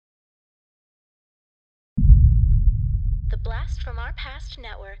The Blast from Our Past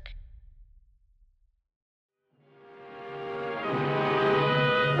Network.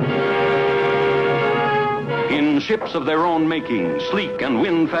 In ships of their own making, sleek and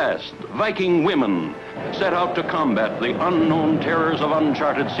wind-fast, Viking women set out to combat the unknown terrors of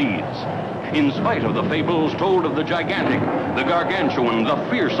uncharted seas. In spite of the fables told of the gigantic, the gargantuan, the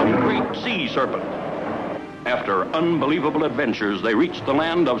fearsome great sea serpent. After unbelievable adventures, they reached the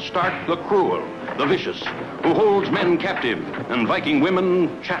land of Stark the Cruel, the vicious, who holds men captive and Viking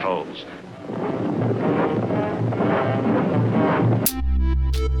women chattels.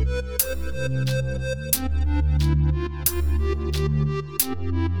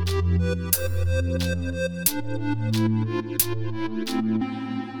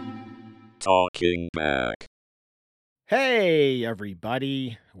 Talking Back. Hey,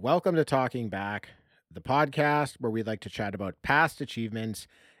 everybody. Welcome to Talking Back, the podcast where we like to chat about past achievements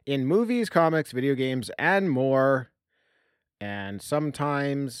in movies, comics, video games, and more. And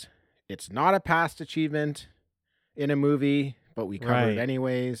sometimes it's not a past achievement in a movie, but we cover it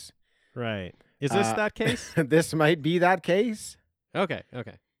anyways. Right. Is this that case? This might be that case. Okay.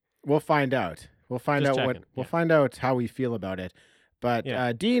 We'll find out. We'll find out how we feel about it.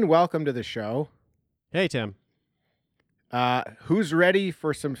 But Dean, welcome to the show. Hey, Tim. Who's ready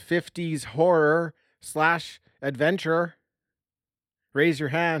for some 50s horror / adventure? Raise your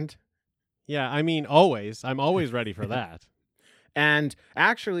hand. Yeah, I mean, always. I'm always ready for that. And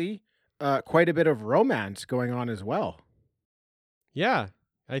actually, quite a bit of romance going on as well. Yeah,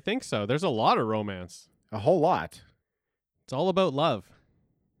 I think so. There's a lot of romance. A whole lot. It's all about love.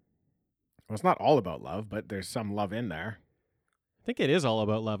 Well, it's not all about love, but there's some love in there. I think it is all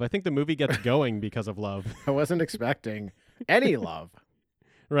about love. I think the movie gets going because of love. I wasn't expecting any love.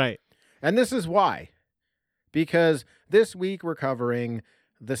 Right. And this is why. Because this week we're covering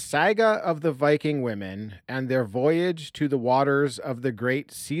the Saga of the Viking women and their voyage to the waters of the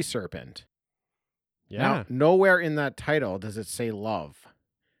great sea serpent. Yeah. Now, nowhere in that title does it say love.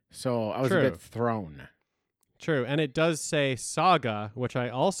 So I was a True. bit thrown. True. And it does say Saga, which I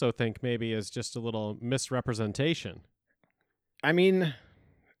also think maybe is just a little misrepresentation. I mean,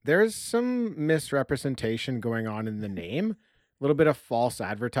 there's some misrepresentation going on in the name. A little bit of false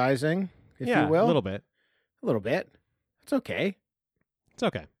advertising, if you will. A little bit. A little bit. It's okay. It's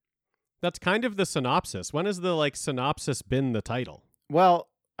okay. That's kind of the synopsis. When has the synopsis been the title? Well,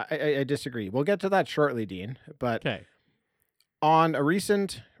 I disagree. We'll get to that shortly, Dean. But Okay. on a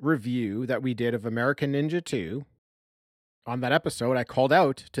recent review that we did of American Ninja 2, on that episode, I called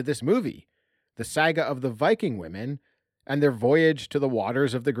out to this movie, the Saga of the Viking women and their voyage to the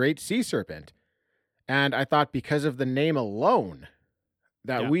waters of the great sea serpent. And I thought because of the name alone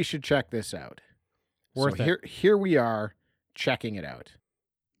that we should check this out. Worth it. Here we are checking it out.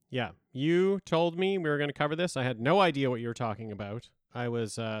 Yeah. You told me we were going to cover this. I had no idea what you were talking about. I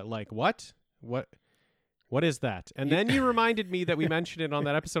was like, what? What is that? And then you reminded me that we mentioned it on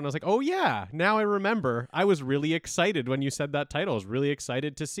that episode. And I was like, oh, yeah, now I remember. I was really excited when you said that title. I was really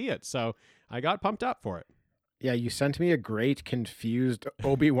excited to see it. So I got pumped up for it. Yeah, you sent me a great confused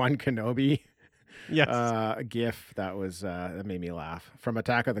Obi-Wan Kenobi GIF that made me laugh from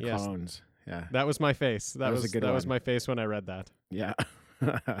Attack of the Clones. Yeah, that was my face. That was a good That one. was my face when I read that. Yeah,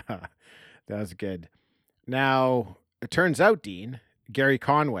 that was good. Now it turns out, Dean, Gary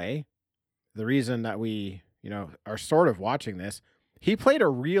Conway, the reason that we are sort of watching this, he played a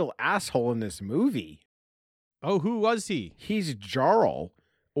real asshole in this movie. Oh, who was he? He's Jarl.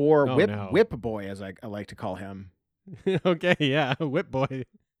 Or Whip Boy, as I like to call him. Okay, yeah, Whip Boy.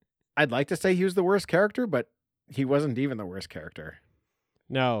 I'd like to say he was the worst character, but he wasn't even the worst character.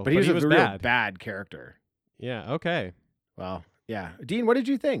 No, but he was a real bad character. Yeah, okay. Well, yeah. Dean, what did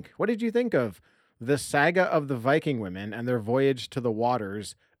you think? What did you think of the Saga of the Viking women and their voyage to the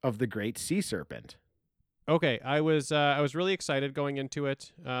waters of the great sea serpent? Okay, I was really excited going into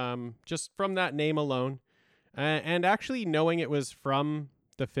it, just from that name alone, and actually knowing it was from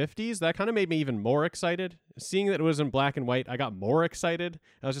the 50s, that kind of made me even more excited. Seeing that it was in black and white, I got more excited.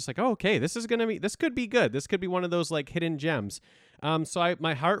 I was just like, oh, okay, this could be good. This could be one of those hidden gems. So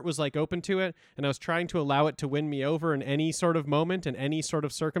my heart was open to it, and I was trying to allow it to win me over in any sort of moment and any sort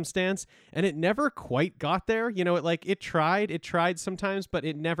of circumstance, and it never quite got there. It tried sometimes, but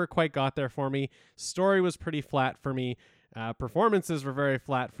it never quite got there for me. Story was pretty flat for me. Performances were very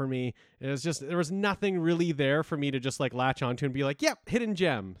flat for me. It was just, there was nothing really there for me to just latch onto and be like, yep, hidden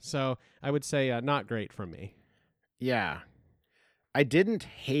gem. So I would say not great from me. Yeah. I didn't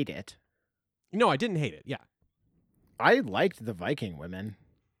hate it. No, I didn't hate it. Yeah. I liked the Viking women.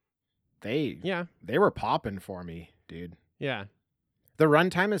 They were popping for me, dude. Yeah. The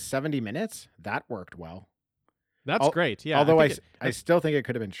runtime is 70 minutes. That worked well. That's great. Yeah. Although I still think it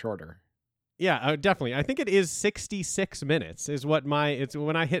could have been shorter. Yeah, definitely. I think it is 66 minutes is what it's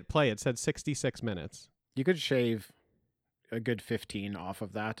when I hit play, it said 66 minutes. You could shave a good 15 off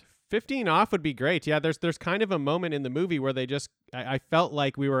of that. 15 off would be great. Yeah, there's kind of a moment in the movie where they just I felt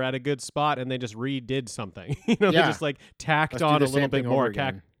like we were at a good spot and they just redid something. They just like tacked Let's on do a the little same bit thing more, over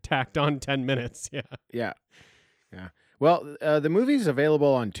again. tacked on 10 minutes. Yeah. Yeah. Yeah. Well, the movie's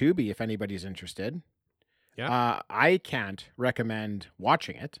available on Tubi if anybody's interested. Yeah. I can't recommend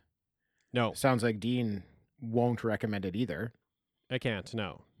watching it. No, Sounds like Dean won't recommend it either. I can't.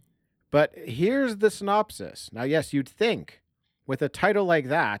 No. But here's the synopsis. Now, yes, you'd think with a title like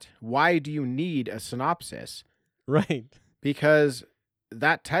that, why do you need a synopsis? Right. Because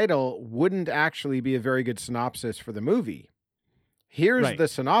that title wouldn't actually be a very good synopsis for the movie. Here's Right. the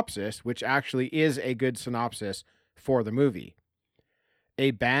synopsis, which actually is a good synopsis for the movie.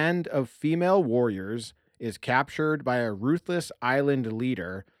 A band of female warriors is captured by a ruthless island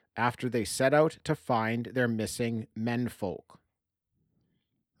leader after they set out to find their missing menfolk.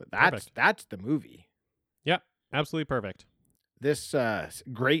 Perfect. That's the movie. Yep. Absolutely perfect. This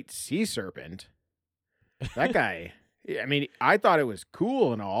great sea serpent, that guy, I mean, I thought it was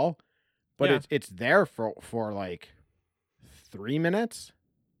cool and all, but Yeah. it's there for like 3 minutes.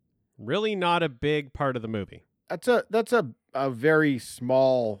 Really not a big part of the movie. That's a very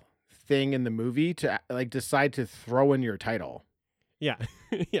small thing in the movie to like decide to throw in your title. Yeah.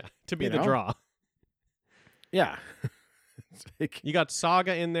 Yeah. To be You the know? draw. Yeah. It's like, You got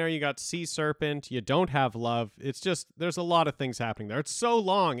Saga in there. You got Sea Serpent. You don't have love. It's just, there's a lot of things happening there. It's so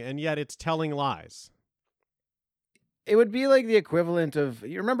long, and yet it's telling lies. it would be like the equivalent of,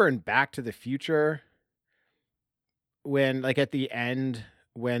 you remember in Back to the Future when like at the end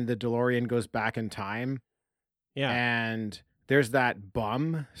when the DeLorean goes back in time Yeah. and there's that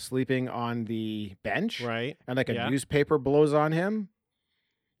bum sleeping on the bench Right. and like a Yeah. newspaper blows on him.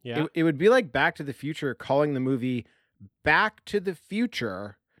 Yeah. It would be like Back to the Future calling the movie Back to the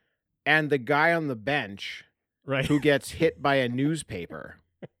Future and the guy on the bench Right. who gets hit by a newspaper.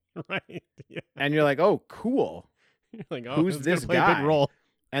 Right. Yeah. And you're like, oh, cool. You're like, oh, Who's it's gonna this play a guy? big role.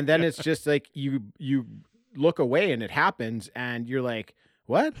 And then it's just like you look away and it happens and you're like,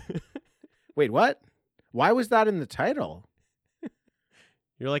 what? Wait, what? Why was that in the title?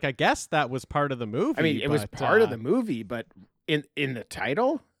 You're like, I guess that was part of the movie. I mean, it was but, part of the movie, but in the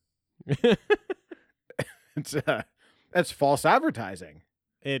title, it's that's false advertising.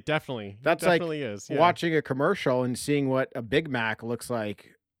 It definitely. That's it like definitely is. Yeah. watching a commercial and seeing what a Big Mac looks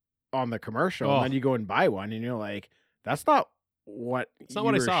like on the commercial, Oh. and then you go and buy one, and you're like, "That's not what It's not you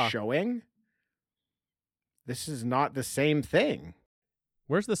what I were saw." showing. This is not the same thing.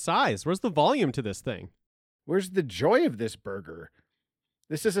 Where's the size? Where's the volume to this thing? Where's the joy of this burger?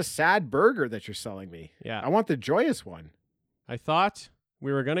 This is a sad burger that you're selling me. Yeah. I want the joyous one." I thought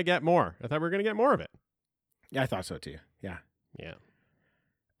we were gonna get more. I thought we were gonna get more of it. Yeah, I thought so too. Yeah. Yeah.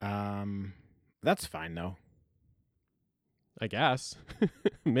 That's fine though. I guess.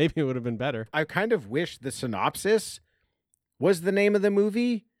 Maybe it would have been better. I kind of wish the synopsis was the name of the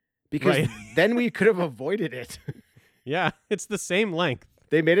movie because Right. then we could have avoided it. Yeah. It's the same length.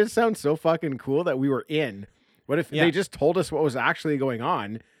 They made it sound so fucking cool that we were in. What if Yeah. they just told us what was actually going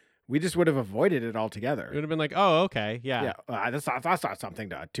on? We just would have avoided it It altogether. would have been like, oh, okay. Yeah. Yeah, that's not something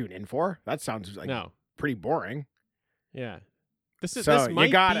to tune in for. That sounds like No. pretty boring. Yeah. This is So this might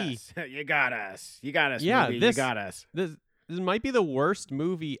you got be us. You got us. You got us. Yeah, movie. this- You got us. this might be the worst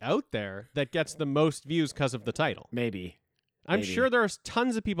movie out there that gets the most views because of the title. Maybe. I'm Maybe. sure there's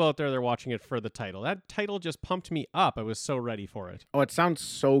tons of people out there that are watching it for the title. That title just pumped me up. I was so ready for it. Oh, it sounds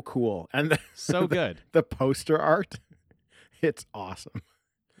so cool. And So good. the poster art, it's awesome.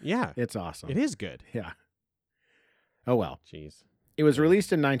 Yeah. It's awesome. It is good. Yeah. Oh, well. Jeez. It was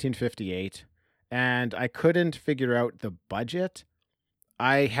released in 1958, and I couldn't figure out the budget.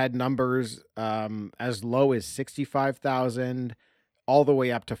 I had numbers as low as 65,000 all the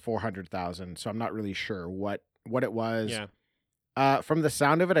way up to 400,000, so I'm not really sure what it was. Yeah. From the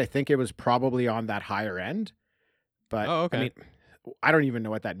sound of it, I think it was probably on that higher end. But Oh, okay. I mean, I don't even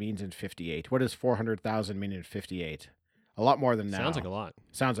know what that means in 58. What does 400,000 mean in 58? A lot more than now. Sounds like a lot.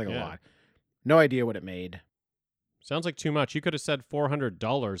 Sounds like a Yeah. lot. No idea what it made. Sounds like too much. You could have said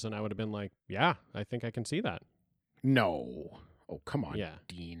 $400 and I would have been like, yeah, I think I can see that. No. Oh, come on, Yeah.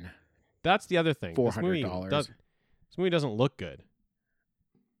 Dean. That's the other thing. $400. This movie doesn't look good.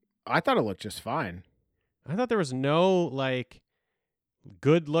 I thought it looked just fine. I thought there was no like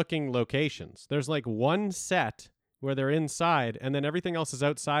good looking locations. There's like one set where they're inside and then everything else is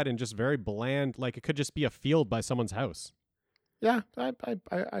outside and just very bland. Like it could just be a field by someone's house. Yeah, I'm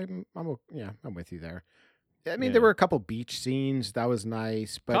with you there. I mean, Yeah. there were a couple beach scenes that was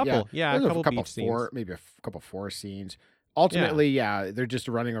nice, but a there's couple beach scenes. maybe a couple forest scenes. Ultimately, they're just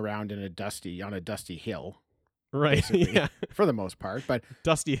running around on a dusty hill, Right. basically, Yeah. for the most part. But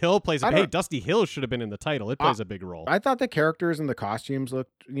Dusty Hill plays. I Hey, don't- Dusty Hill should have been in the title. It plays a big role. I thought the characters and the costumes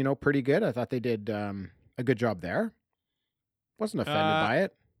looked, pretty good. I thought they did a good job there. Wasn't offended by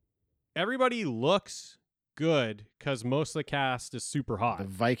it. Everybody looks good because most of the cast is super hot. The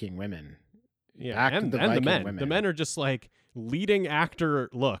Viking women. Yeah, Back to and the the Viking men. women. The men are just like leading actor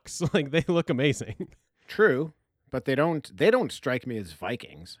looks. Like they look amazing. True, but they don't strike me as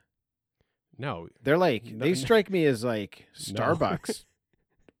Vikings. No, They're like No, they no. strike me as like No. Starbucks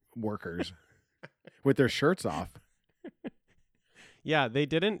workers with their shirts off. yeah, they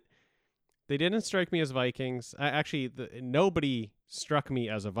didn't. They didn't strike me as Vikings. Nobody struck me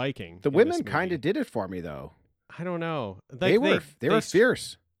as a Viking. The in women this kind movie. of did it for me though. I don't know. They were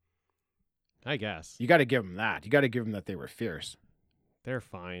fierce. I guess You got to give them that. You got to give them that they were fierce. they're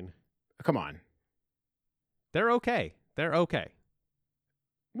fine. Come on. They're okay. They're okay.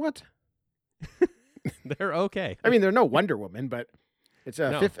 What? They're okay. I mean, they're no Wonder Woman, but it's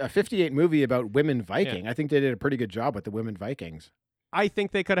a No. a 58 movie about women Viking. I think they did a pretty good job with the women Vikings. I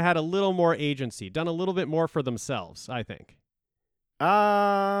think they could have had a little more agency, done a little bit more for themselves. I think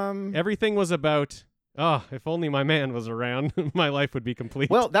everything was about. Oh, if only my man was around, my life would be complete.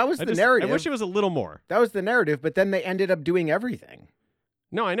 Well, that was the narrative. I wish it was a little more. That was the narrative, but then they ended up doing everything.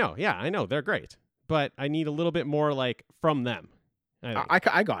 No, I know. Yeah, I know. They're great. But I need a little bit more like from them. I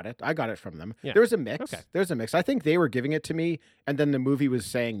think. I got it. I got it from them. Yeah. There was a mix. Okay. There's a mix. I think they were giving it to me, and then the movie was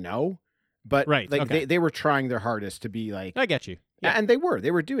saying no. But Right, like okay. they were trying their hardest to be like, I get you. Yeah. and they were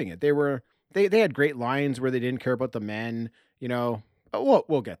doing it. They had great lines where they didn't care about the men.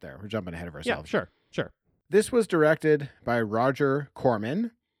 We'll get there. We're jumping ahead of Yeah, ourselves. sure. This was directed by Roger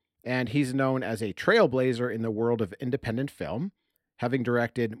Corman, and he's known as a trailblazer in the world of independent film, having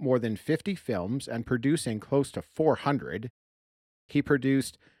directed more than 50 films and producing close to 400. He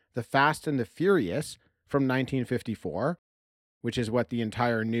produced The Fast and the Furious from 1954, which is what the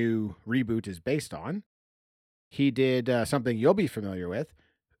entire new reboot is based on. He did something you'll be familiar with,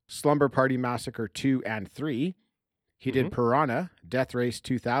 Slumber Party Massacre 2 and 3. He did Piranha, Death Race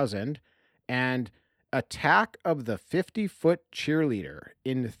 2000, and Attack of the 50-Foot Cheerleader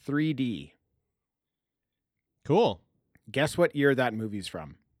in 3D. Cool. Guess what year that movie's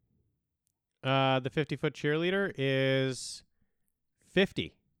from? The 50-foot cheerleader is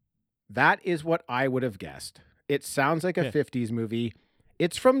 50. That is what I would have guessed. It sounds like a Yeah. 50s movie.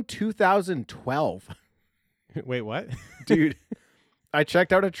 It's from 2012. Wait, what? Dude, I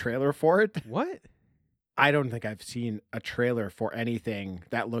checked out a trailer for it. What? I don't think I've seen a trailer for anything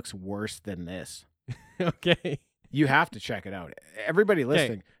that looks worse than this. Okay. You have to check it out. Everybody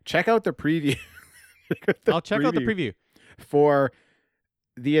listening, check out the preview. I'll check out the preview. For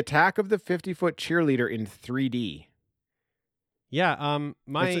the Attack of the 50-Foot Cheerleader in 3D. Yeah,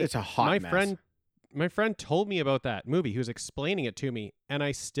 It's a hot mess. My friend told me about that movie. He was explaining it to me, and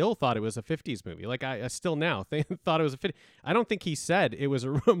I still thought it was a 50s movie. Like I still now thought it was a 50. I don't think he said it was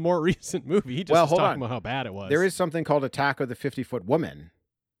a more recent movie. He just was hold talking on. about how bad it was. There is something called Attack of the 50-Foot Woman,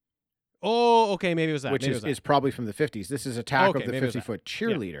 Oh, okay, maybe it was that. which maybe it was is probably from the 50s. This is Attack Okay, of the maybe it was that. 50-Foot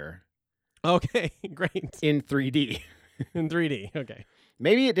Cheerleader that. Okay, great. in 3D. In 3D. Okay.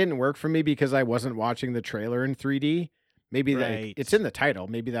 Maybe it didn't work for me because I wasn't watching the trailer in 3D. Maybe Right. it's in the title.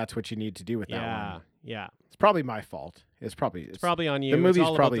 Maybe that's what you need to do with that Yeah. one. Yeah. It's probably my fault. It's probably on you. the It's movie's all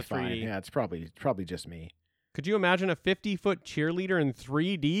about probably the fine. 3D. Yeah, it's probably just me. Could you imagine a 50-foot cheerleader in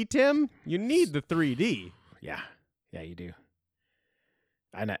 3D, Tim? You need the 3D. Yeah, you do.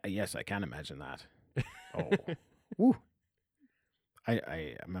 Yes, I can imagine that. Oh, woo!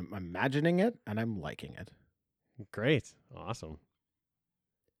 I'm imagining it and I'm liking it. Great. Awesome.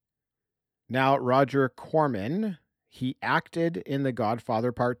 Now, Roger Corman, he acted in The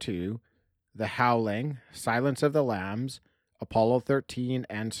Godfather Part 2, The Howling, Silence of the Lambs, Apollo 13,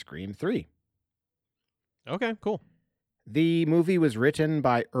 and Scream 3. Okay, cool. The movie was written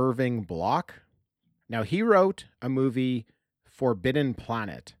by Irving Block. Now, he wrote a movie, Forbidden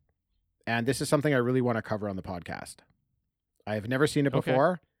Planet, and this is something I really want to cover on the podcast. I have never seen it Okay.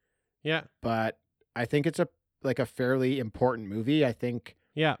 before, Yeah. but I think it's a fairly important movie. I think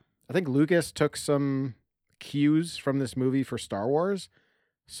Yeah. Lucas took some cues from this movie for Star Wars,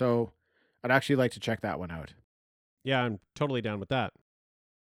 so I'd actually like to check that one out. Yeah, I'm totally down with that.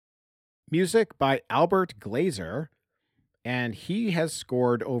 Music by Albert Glazer, and he has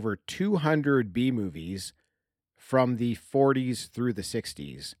scored over 200 B movies from the 40s through the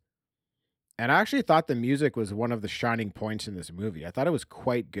 60s. And I actually thought the music was one of the shining points in this movie. I thought it was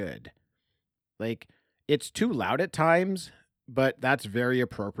quite good. Like, It's too loud at times, but that's very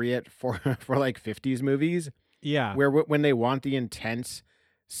appropriate for for like 50s movies Yeah. where when they want the intense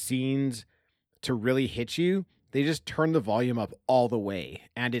scenes to really hit you, they just turn the volume up all the way,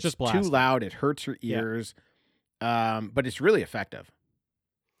 and it's Just too blast it. loud. It hurts your Yeah. ears, but it's really effective.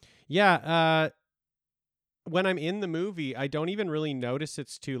 Yeah. When I'm in the movie, I don't even really notice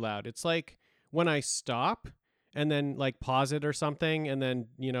it's too loud. It's like when I stop and then like pause it or something and then,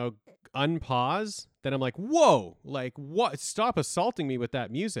 unpause, then I'm like, whoa, like what? Stop assaulting me with that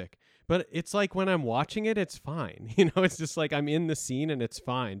music. But it's like when I'm watching it, it's fine. It's just like I'm in the scene and it's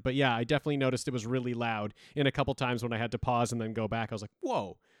fine. But yeah, I definitely noticed it was really loud in a couple times when I had to pause and then go back. I was like,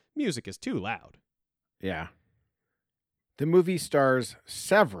 whoa, music is too loud. Yeah. The movie stars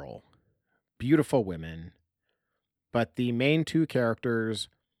several beautiful women, but the main two characters,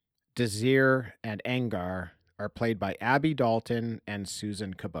 Desir and Angar, are played by Abby Dalton and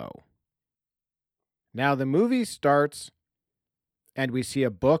Susan Cabot. Now, the movie starts, and we see a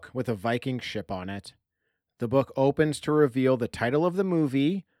book with a Viking ship on it. The book opens to reveal the title of the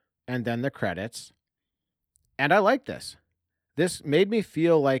movie and then the credits. And I like this. This made me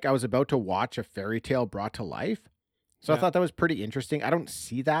feel like I was about to watch a fairy tale brought to life. So I thought that was pretty interesting. I don't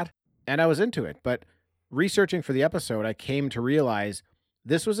see that, and I was into it. But researching for the episode, I came to realize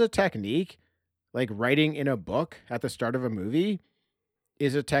this was a technique, like writing in a book at the start of a movie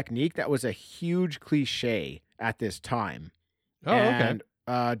is a technique that was a huge cliche at this time. Oh, and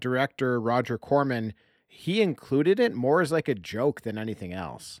director Roger Corman, he included it more as like a joke than anything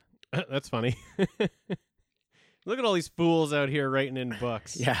else. okay. That's funny. Look at all these fools out here writing in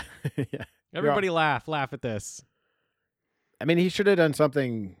books. Yeah. Yeah. Everybody laugh at this. I mean, he should have done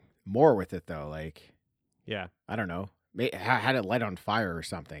something more with it, though. Like, Yeah. I don't know, had it light on fire or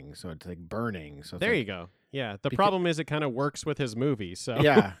something, so it's like burning. So There you go. Yeah. The problem is it kind of works with his movie. So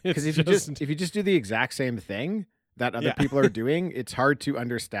Yeah, because it's if you just do the exact same thing that other people are doing, it's hard to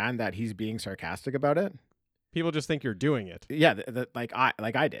understand that he's being sarcastic about it. people just think you're doing it. Yeah, like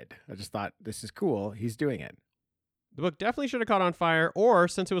I did. I just thought this is cool. He's doing it. The book definitely should have caught on fire, or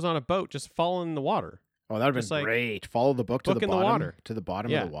since it was on a boat, just fallen in the water. Oh, that would have Just been like great. Follow the book to book the in the bottom, water. to the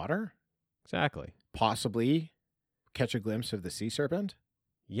bottom Yeah. of the water. Exactly. Possibly catch a glimpse of the sea serpent.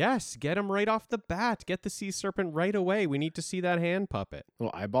 Yes, get him right off the bat. Get the sea serpent right away. We need to see that hand puppet.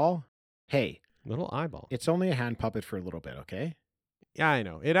 Little eyeball. Hey, Little eyeball. it's only a hand puppet for a little bit, okay? Yeah, I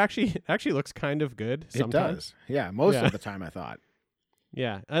know. It actually looks kind of good sometimes. It does. Yeah, most Yeah. of the time I thought.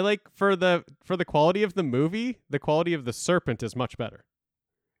 Yeah. I like for the quality of the movie, the quality of the serpent is much better.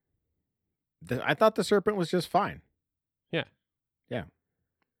 I thought the serpent was just fine. Yeah. Yeah.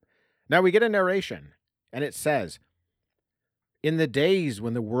 Now we get a narration, and it says, "In the days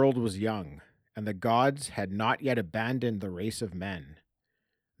when the world was young, and the gods had not yet abandoned the race of men,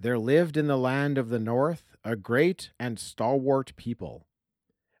 there lived in the land of the north a great and stalwart people.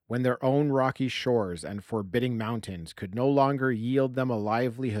 When their own rocky shores and forbidding mountains could no longer yield them a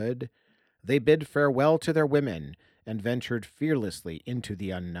livelihood, they bid farewell to their women and ventured fearlessly into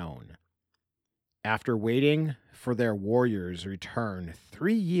the unknown. After waiting for their warriors' return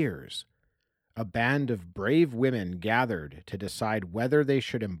 3 years, a band of brave women gathered to decide whether they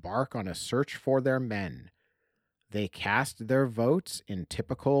should embark on a search for their men. They cast their votes in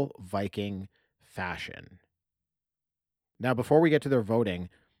typical Viking fashion." Now, before we get to their voting,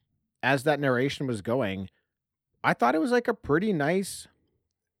 as that narration was going, I thought it was like a pretty nice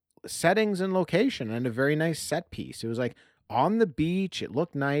settings and location and a very nice set piece. It was like on the beach. It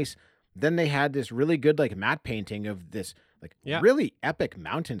looked nice. Then they had this really good like matte painting of this like really epic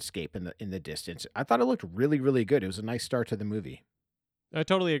mountainscape in the distance. I thought it looked really, really good. It was a nice start to the movie. I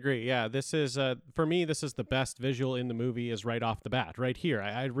totally agree. Yeah, this is for me. This is the best visual in the movie. Is right off the bat, right here.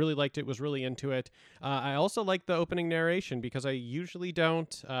 I really liked it. Was really into it. I also like the opening narration because I usually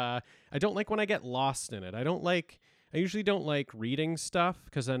don't. I don't like when I get lost in it. I usually don't like reading stuff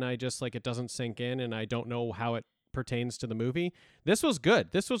because then I just like it doesn't sink in and I don't know how it pertains to the movie. This was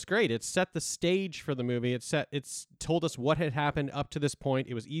good. This was great. It set the stage for the movie. It's told us what had happened up to this point.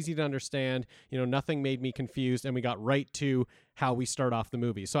 It was easy to understand. Nothing made me confused, and we got right to how we start off the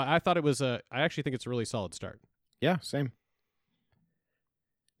movie. So I thought it was I actually think it's a really solid start. Yeah, same.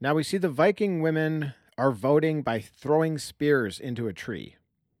 Now we see the Viking women are voting by throwing spears into a tree.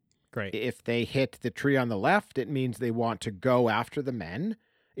 Great. If they hit the tree on the left, it means they want to go after the men.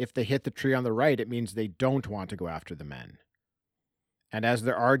 If they hit the tree on the right, it means they don't want to go after the men. And as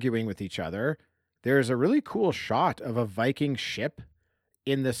they're arguing with each other, there's a really cool shot of a Viking ship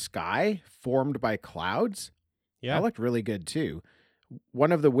in the sky formed by clouds. Yeah. That looked really good too.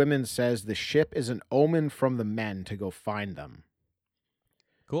 One of the women says the ship is an omen from the men to go find them.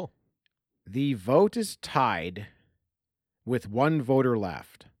 Cool. The vote is tied with one voter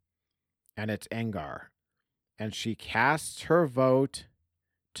left, and it's Angar. And she casts her vote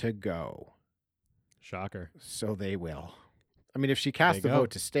to go. Shocker. So they will. I mean, if she casts the go.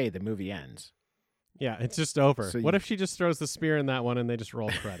 vote to stay, the movie ends. Yeah, it's just over. So What if she just throws the spear in that one and they just roll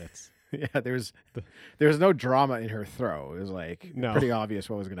credits? Yeah, there's no drama in her throw. It was like No. pretty obvious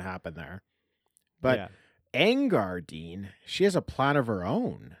what was going to happen there. But yeah. Angar, Dean, she has a plan of her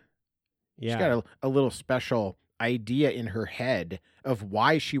own. Yeah. She's got a little special idea in her head of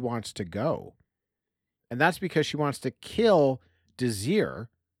why she wants to go. And that's because she wants to kill Desir,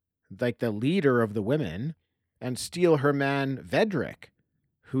 like the leader of the women, and steal her man Vedrick,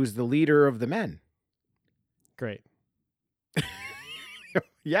 who's the leader of the men. Great.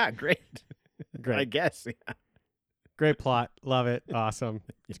 Yeah, great. Great. I guess. Yeah. Great plot. Love it. Awesome.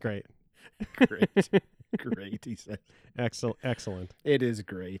 It's great. Great. Great, he said. Excellent. It is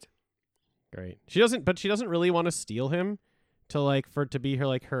great. Great. She doesn't really want to steal him to be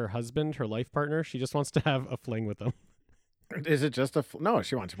her husband, her life partner. She just wants to have a fling with him. Is it just no,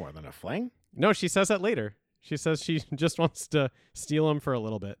 she wants more than a fling. No, she says that later. She says she just wants to steal him for a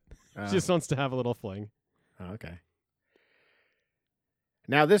little bit. She just wants to have a little fling. Oh, okay.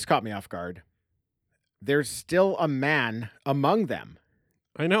 Now this caught me off guard. There's still a man among them.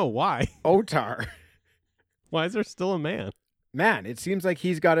 I know. Why? Otar. Why is there still a man? Man, it seems like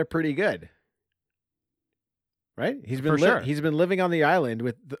he's got it pretty good. Right? He's been For sure. He's been living on the island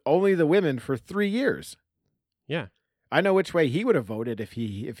with only the women for 3 years. Yeah. I know which way he would have voted if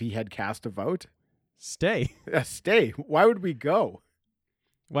he had cast a vote. Stay. Stay. Why would we go?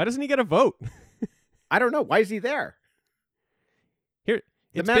 Why doesn't he get a vote? I don't know. Why is he there? Here,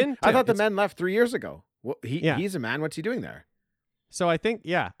 I thought the men left 3 years ago. Well, Yeah. he's a man. What's he doing there? So I think,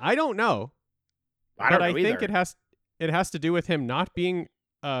 I don't know. I don't know I think either. it has to do with him not being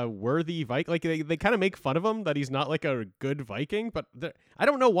a worthy Viking. Like they kind of make fun of him that he's not like a good Viking, but I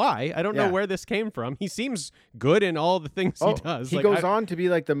don't know why. I don't know where this came from. He seems good in all the things he does. He goes on to be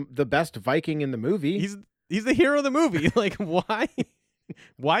like the best Viking in the movie. He's the hero of the movie. Like why?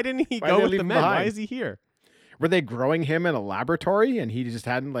 Why didn't he go with the men? Why is he here? Were they growing him in a laboratory and he just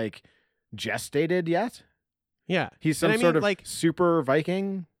hadn't like gestated yet? Yeah, He's some sort of like super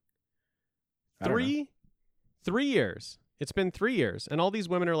Viking. 3 years. It's been 3 years, and all these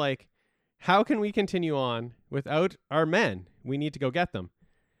women are like, "How can we continue on without our men? We need to go get them."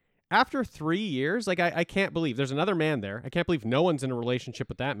 After 3 years, like I can't believe there's another man there. I can't believe no one's in a relationship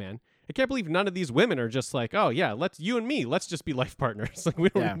with that man. I can't believe none of these women are just like, "Oh yeah, let's just be life partners." Like we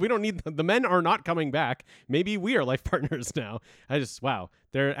don't need the men are not coming back. Maybe we are life partners now. Wow.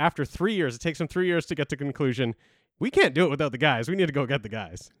 They're after 3 years. It takes them 3 years to get to conclusion. We can't do it without the guys. We need to go get the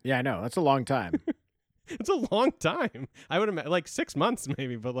guys. Yeah, I know. That's a long time. It's a long time. I would imagine like 6 months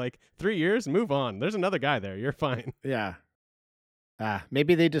maybe, but like 3 years, move on. There's another guy there. You're fine. Yeah.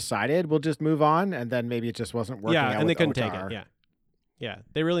 Maybe they decided we'll just move on, and then maybe it just wasn't working out and they with couldn't Otar. take it. Yeah.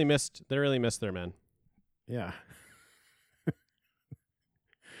 They really missed their men. Yeah.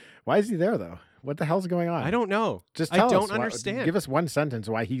 Why is he there though? What the hell's going on? I don't know. Just tell I don't us understand. Give us one sentence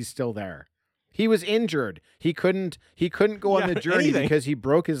why he's still there. He was injured. He couldn't go on the journey anything. because he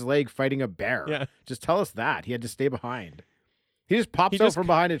broke his leg fighting a bear. Yeah. Just tell us that. He had to stay behind. He just pops out from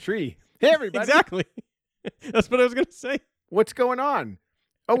behind a tree. Hey everybody. Exactly. That's what I was going to say. What's going on?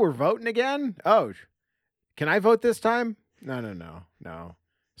 Oh, we're voting again? Oh. Can I vote this time? No.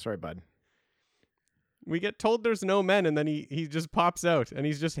 Sorry, bud. We get told there's no men, and then he just pops out, and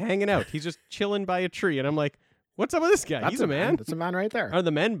he's just hanging out. He's just chilling by a tree, and I'm like, what's up with this guy? He's a man. That's a man right there. Are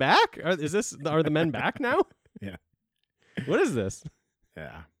the men back? Are the men back now? Yeah. What is this?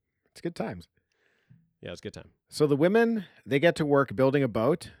 Yeah. It's good times. Yeah, it's a good time. So the women, they get to work building a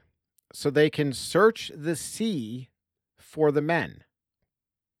boat so they can search the sea for the men.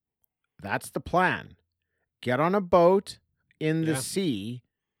 That's the plan. Get on a boat in the sea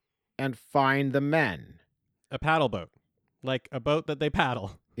and find the men. A paddle boat. Like a boat that they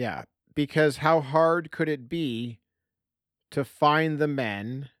paddle. Yeah, because how hard could it be to find the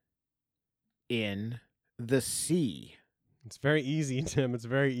men in the sea? It's very easy, Tim. It's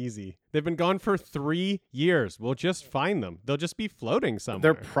very easy. They've been gone for 3 years. We'll just find them. They'll just be floating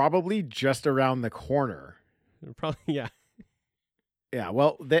somewhere. They're probably just around the corner. Yeah. Yeah,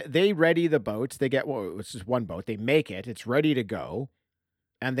 well, they ready the boats. They get, it's just one boat. They make it. It's ready to go.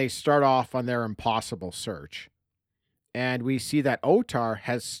 And they start off on their impossible search. And we see that Otar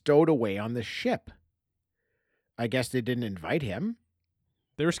has stowed away on the ship. I guess they didn't invite him.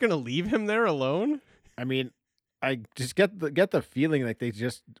 They're just going to leave him there alone? I mean, I just get the feeling like they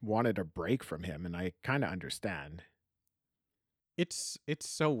just wanted a break from him, and I kind of understand. It's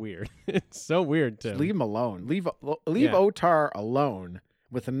so weird. It's so weird, Tim. Leave him alone. Leave Yeah. Otar alone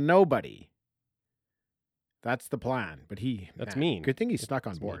with nobody. That's the plan. But That's man, mean. Good thing he snuck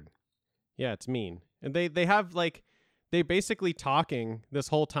on It's board. mean. Yeah, it's mean. And they have like they basically talking this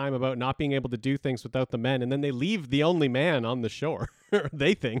whole time about not being able to do things without the men, and then they leave the only man on the shore.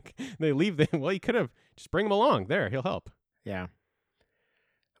 They think they leave the well, you could have just bring him along. There, he'll help. Yeah.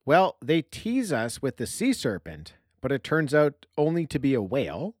 Well, they tease us with the sea serpent, but it turns out only to be a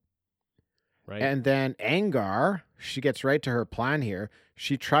whale. Right. And then Angar, she gets right to her plan here.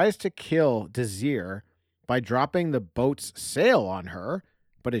 She tries to kill Desir by dropping the boat's sail on her,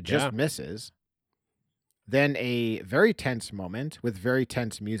 but it just misses. Then a very tense moment with very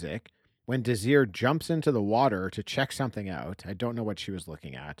tense music when Desir jumps into the water to check something out. I don't know what she was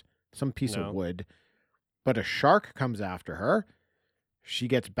looking at. Some piece of wood. But a shark comes after her. She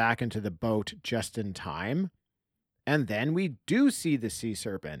gets back into the boat just in time. And then we do see the sea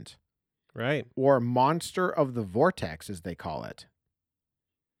serpent. Right. Or monster of the vortex, as they call it.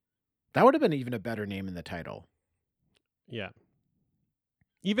 That would have been even a better name in the title. Yeah.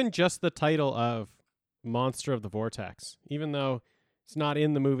 Even just the title of Monster of the Vortex, even though it's not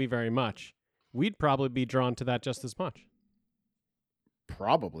in the movie very much, we'd probably be drawn to that just as much.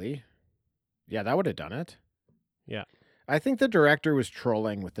 Probably. Yeah, that would have done it. Yeah. I think the director was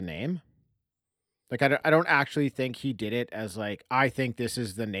trolling with the name. Like, I don't actually think he did it as, like, I think this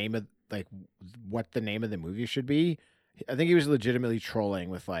is the name of, like, what the name of the movie should be. I think he was legitimately trolling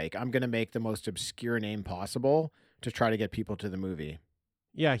with, like, I'm going to make the most obscure name possible to try to get people to the movie.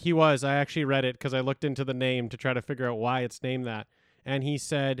 Yeah, he was. I actually read it because I looked into the name to try to figure out why it's named that. And he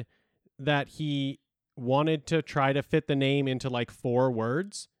said that he wanted to try to fit the name into, like, 4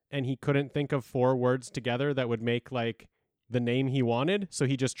 words, and he couldn't think of 4 words together that would make, like, the name he wanted, so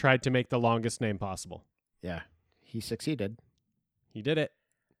he just tried to make the longest name possible. Yeah, he succeeded. He did it.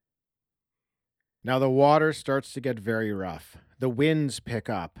 Now the water starts to get very rough. The winds pick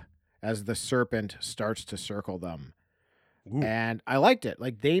up as the serpent starts to circle them. Ooh. And I liked it.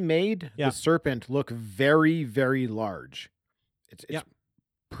 Like, they made the serpent look very, very large. It's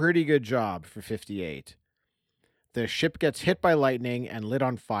pretty good job for 58. The ship gets hit by lightning and lit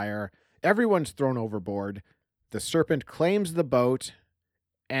on fire. Everyone's thrown overboard. The serpent claims the boat,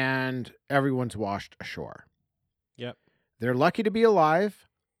 and everyone's washed ashore. Yep. They're lucky to be alive,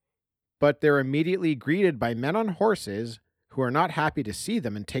 but they're immediately greeted by men on horses who are not happy to see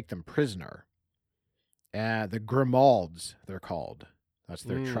them and take them prisoner. The Grimalds, they're called. That's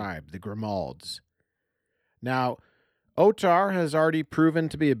their tribe, the Grimalds. Now, Otar has already proven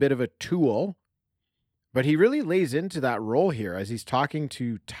to be a bit of a tool, but he really lays into that role here as he's talking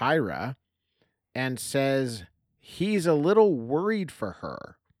to Tyra and says he's a little worried for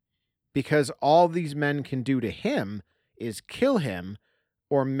her because all these men can do to him is kill him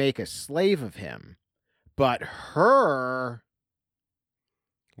or make a slave of him. But her...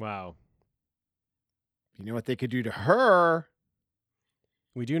 Wow. You know what they could do to her?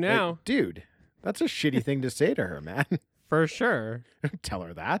 We do now. Like, dude, that's a shitty thing to say to her, man. For sure. Tell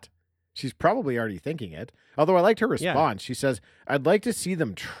her that. She's probably already thinking it. Although I liked her response. She says, I'd like to see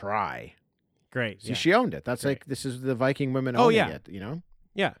them try. Great. See, she owned it. That's Great. like, this is the Viking women owning it, you know?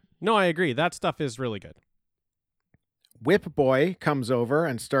 Yeah. No, I agree. That stuff is really good. Whip Boy comes over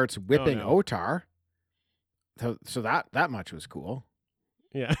and starts whipping no. Otar. So that much was cool.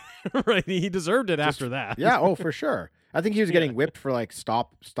 Yeah. Right. He deserved it after that. Yeah, oh, for sure. I think he was getting whipped for like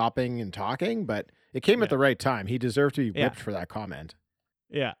stopping and talking, but it came at the right time. He deserved to be whipped for that comment.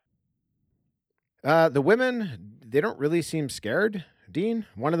 Yeah. The women, they don't really seem scared, Dean.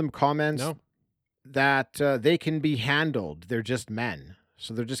 One of them comments that they can be handled. They're just men.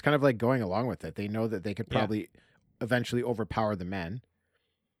 So they're just kind of like going along with it. They know that they could probably eventually overpower the men.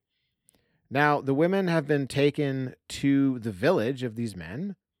 Now, the women have been taken to the village of these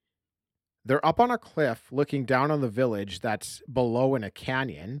men. They're up on a cliff looking down on the village that's below in a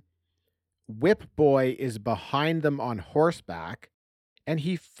canyon. Whip Boy is behind them on horseback, and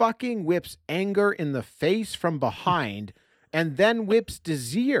he fucking whips Anger in the face from behind and then whips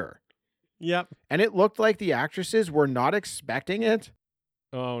Desir. Yep. And it looked like the actresses were not expecting it.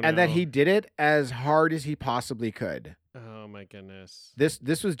 Oh, no. And that he did it as hard as he possibly could. Oh, my goodness.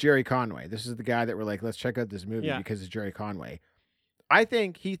 This was Jerry Conway. This is the guy that we're like, let's check out this movie because it's Jerry Conway. I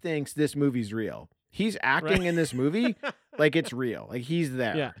think he thinks this movie's real. He's acting in this movie like it's real. Like he's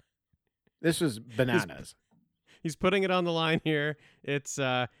there. Yeah. This was bananas. He's putting it on the line here. It's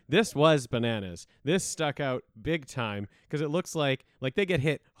this was bananas. This stuck out big time because it looks like they get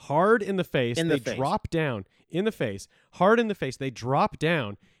hit hard in the face. They drop down in the face, hard in the face. They drop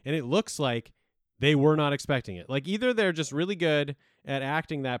down, and it looks like they were not expecting it. Like, either they're just really good at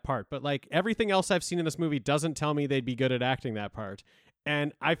acting that part, but like everything else I've seen in this movie doesn't tell me they'd be good at acting that part.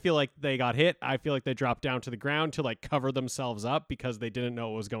 And I feel like they got hit. I feel like they dropped down to the ground to like cover themselves up because they didn't know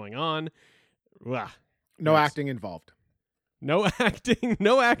what was going on. Ugh. No Yes. acting involved. No acting.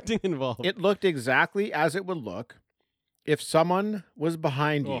 No acting involved. It looked exactly as it would look if someone was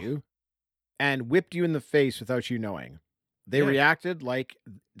behind Oh. you and whipped you in the face without you knowing. They Yeah. reacted like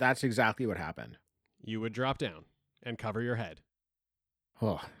that's exactly what happened. You would drop down and cover your head.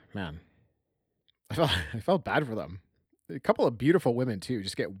 Oh, man. I felt bad for them. A couple of beautiful women, too,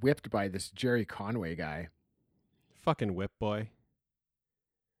 just get whipped by this Jerry Conway guy. Fucking whip boy.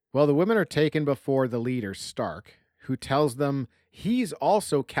 Well, the women are taken before the leader, Stark, who tells them he's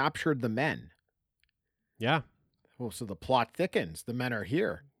also captured the men. Yeah. Well, so the plot thickens. The men are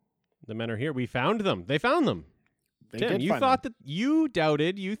here. The men are here. We found them. They found them. They Tim, did you find thought them. that you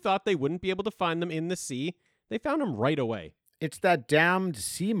doubted. You thought they wouldn't be able to find them in the sea. They found them right away. It's that damned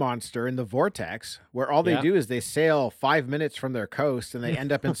sea monster in the vortex where all they Yeah. do is they sail 5 minutes from their coast and they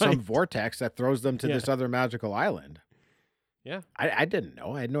end up in some Right. vortex that throws them to Yeah. this other magical island. Yeah. I didn't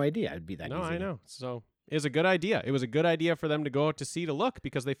know. I had no idea it'd be that No, easy. I know. So it was a good idea. It was a good idea for them to go out to sea to look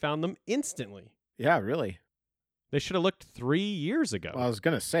because they found them instantly. Yeah, really. They should have looked 3 years ago. Well, I was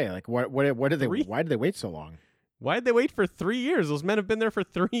gonna say, like, what did they? Three? Why did they wait so long? Why did they wait for 3 years? Those men have been there for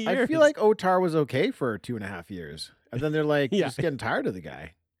 3 years. I feel like Otar was okay for 2.5 years, and then they're like Yeah. just getting tired of the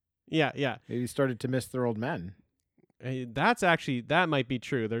guy. Yeah, yeah. Maybe started to miss their old men. Hey, that might be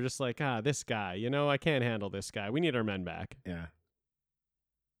true. They're just like, this guy, I can't handle this guy. We need our men back. Yeah.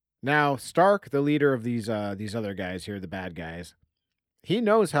 Now Stark, the leader of these other guys here, the bad guys, he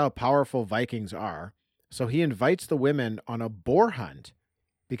knows how powerful Vikings are, so he invites the women on a boar hunt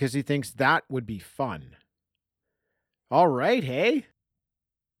because he thinks that would be fun. All right, hey,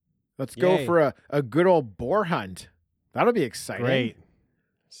 let's go Yay. for a good old boar hunt. That'll be exciting. Great.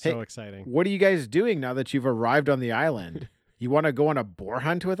 So Hey, exciting. What are you guys doing now that you've arrived on the island? You want to go on a boar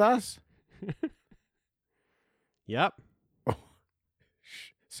hunt with us? Yep.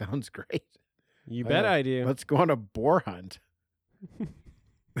 Sounds great. You bet I do. Let's go on a boar hunt.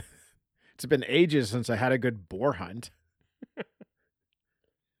 It's been ages since I had a good boar hunt. I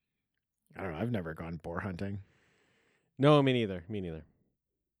don't know. I've never gone boar hunting. No, me neither. Me neither.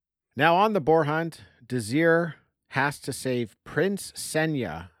 Now on the boar hunt, Desir has to save Prince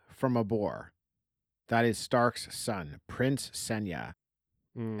Senya from a boar. That is Stark's son, Prince Senya.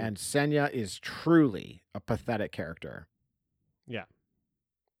 Mm, And Senya is truly a pathetic character. yeah.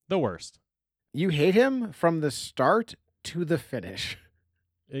 The worst. You hate him from the start to the finish.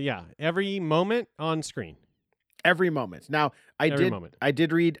 Yeah. Every moment on screen. Every moment. Now, Every moment. I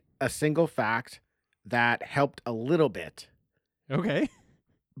did read a single fact that helped a little bit, Okay.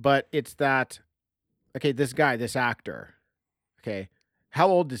 but it's that, okay, this guy, this actor, okay, how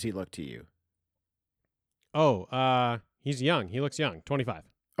old does he look to you? Oh, he's young. He looks young. 25.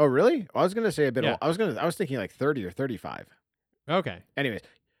 Oh, really? I was going to say a bit Yeah. old. I was thinking like 30 or 35. Okay. Anyways,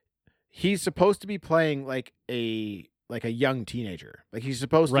 he's supposed to be playing like a young teenager. Like he's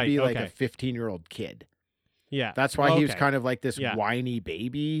supposed to Right, be like okay. a 15-year-old kid. Yeah. That's why he was Okay. kind of like this Yeah. whiny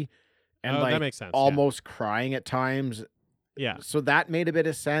baby and Oh, like that makes sense. Yeah. almost crying at times. Yeah. So that made a bit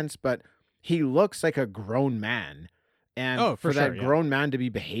of sense, but he looks like a grown man. And Oh, for that sure, yeah. grown man to be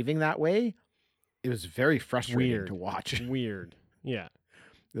behaving that way, it was very frustrating Weird. to watch. Weird. Yeah.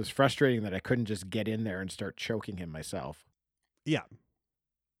 It was frustrating that I couldn't just get in there and start choking him myself. Yeah.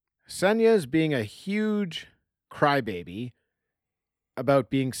 Senya's being a huge crybaby about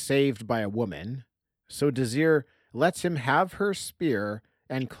being saved by a woman, so Desir lets him have her spear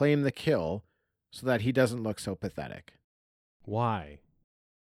and claim the kill so that he doesn't look so pathetic. Why?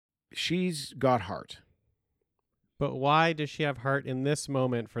 She's got heart. But why does she have heart in this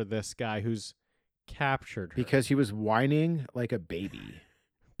moment for this guy who's captured her? Because he was whining like a baby.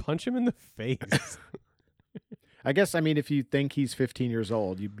 Punch him in the face. I guess, I mean, if you think he's 15 years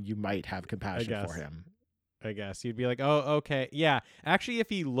old, you might have compassion guess. for him. I guess you'd be like, oh, okay. Yeah. Actually, if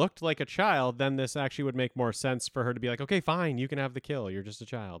he looked like a child, then this actually would make more sense for her to be like, okay, fine, you can have the kill. You're just a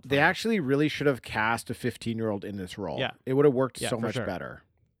child. They Fine. actually really should have cast a 15-year-old in this role. Yeah. It would have worked Yeah, so for much sure. better.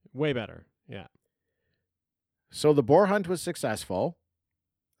 Way better. Yeah. So the boar hunt was successful.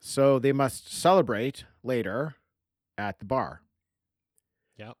 So they must celebrate later at the bar.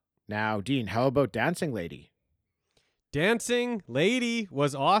 Yep. Now, Dean, how about Dancing Lady? Dancing Lady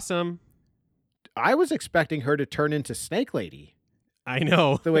was awesome. I was expecting her to turn into Snake Lady I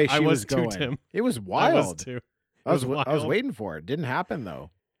know. the way she I was going. too, Tim. It was I wild. was too. I was wild. waiting for it. Didn't happen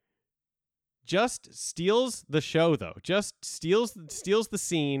though. Just steals the show though. Just steals the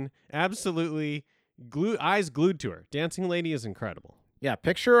scene. Absolutely eyes glued to her. Dancing Lady is incredible. Yeah,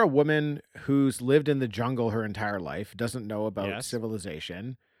 picture a woman who's lived in the jungle her entire life, doesn't know about Yes.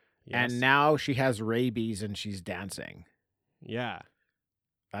 civilization, Yes. and now she has rabies and she's dancing. Yeah.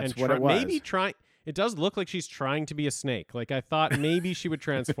 That's And what it was. Maybe trying. It does look like she's trying to be a snake. Like I thought maybe she would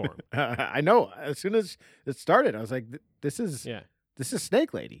transform. I know. As soon as it started, I was like, "This is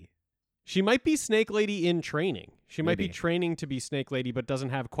Snake Lady." She might be Snake Lady in training. She might be Maybe. training to be Snake Lady, but doesn't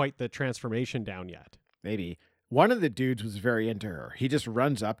have quite the transformation down yet. Maybe. One of the dudes was very into her. He just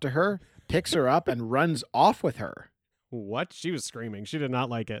runs up to her, picks her up, and runs off with her. What? She was screaming. She did not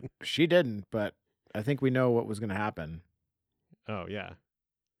like it. She didn't, but I think we know what was going to happen. Oh, yeah.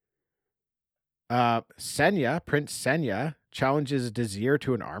 Prince Senya, challenges Desir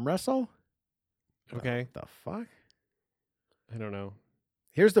to an arm wrestle? Okay. What the fuck? I don't know.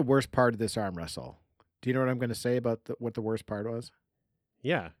 Here's the worst part of this arm wrestle. Do you know what I'm going to say about what the worst part was?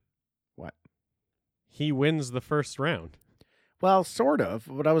 Yeah. What? He wins the first round. Well, sort of.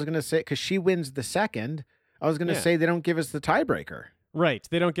 What I was going to say, because she wins the second, I was going to say they don't give us the tiebreaker. Right.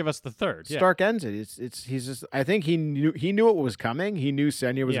 They don't give us the third. Stark ends it. He's just. I think he knew what was coming. He knew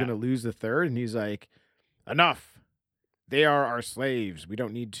Senya was going to lose the third, and he's like, enough. They are our slaves. We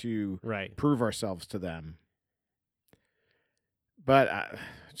don't need to prove ourselves to them. But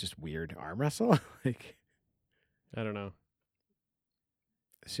it's just weird arm wrestle. Like, I don't know.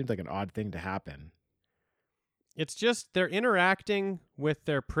 It seemed like an odd thing to happen. It's just they're interacting with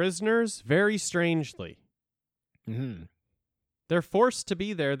their prisoners very strangely. Mm-hmm. They're forced to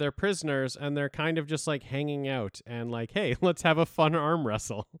be there. They're prisoners, and they're kind of just like hanging out and like, hey, let's have a fun arm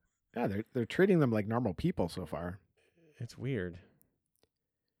wrestle. Yeah, they're treating them like normal people so far. It's weird.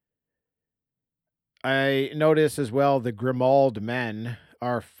 I notice as well the Grimald men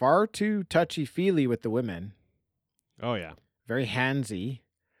are far too touchy-feely with the women. Oh, yeah. Very handsy.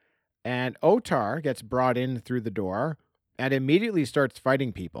 And Otar gets brought in through the door and immediately starts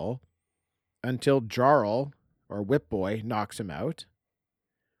fighting people until Jarl, or Whip Boy, knocks him out.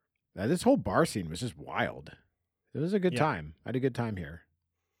 Now, this whole bar scene was just wild. It was a good time. I had a good time here.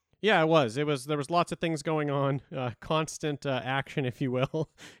 Yeah, it was. There was lots of things going on. Constant action, if you will.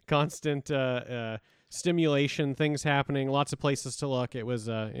 Constant stimulation, things happening, lots of places to look. It was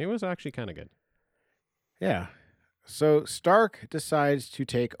actually kind of good. Yeah. So Stark decides to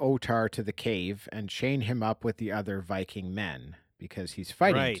take Otar to the cave and chain him up with the other Viking men because he's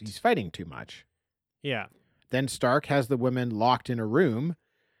fighting. Right. He's fighting too much. Yeah. Then Stark has the women locked in a room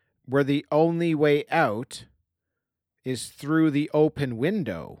where the only way out is through the open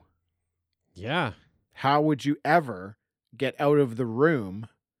window. Yeah. How would you ever get out of the room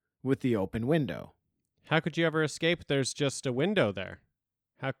with the open window? How could you ever escape? There's just a window there.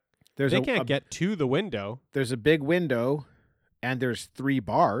 They can't get to the window. There's a big window, and there's 3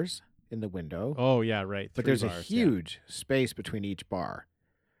 bars in the window. Oh, yeah, right. But there's a huge space between each bar.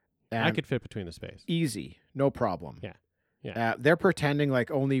 And I could fit between the space. Easy. No problem. Yeah. Yeah. They're pretending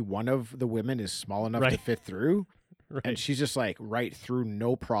like only one of the women is small enough to fit through. Right. And she's just like right through,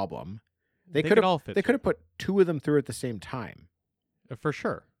 no problem. They could all fit. They could have put 2 of them through at the same time. For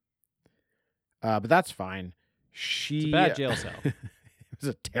sure. But that's fine. It's a bad jail cell. It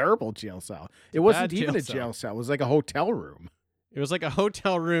was a terrible jail cell. It wasn't even a jail cell. It was like a hotel room. It was like a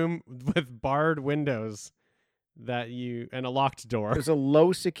hotel room with barred windows and a locked door. It was a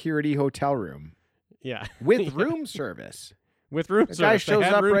low security hotel room. Yeah. With room service. With room the service. The guy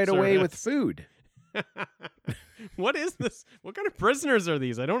shows up right away with food. What is this? What kind of prisoners are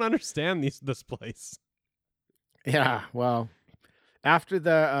these? I don't understand this place. Yeah, well, after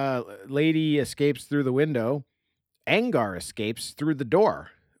the lady escapes through the window, Angar escapes through the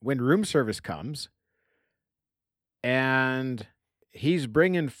door when room service comes. And he's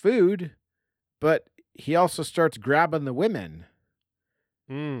bringing food, but he also starts grabbing the women.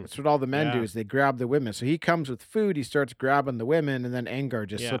 That's what all the men do, is they grab the women. So he comes with food, he starts grabbing the women, and then Angar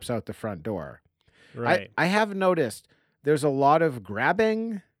just slips out the front door. Right. I have noticed there's a lot of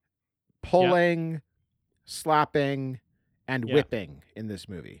grabbing, pulling, slapping, and whipping in this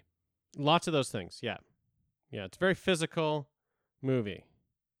movie. Lots of those things, yeah. Yeah, it's a very physical movie.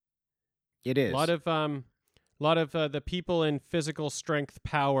 It is. A lot of the people in physical strength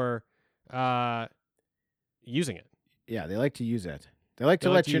power using it. Yeah, they like to use it. They like to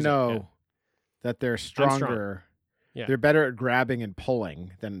let you know that they're stronger. Yeah. They're better at grabbing and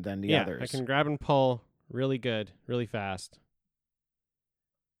pulling than the others. I can grab and pull really good, really fast.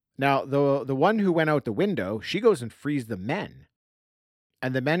 Now, the one who went out the window, she goes and frees the men.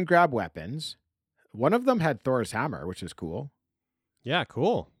 And the men grab weapons. One of them had Thor's hammer, which is cool. Yeah,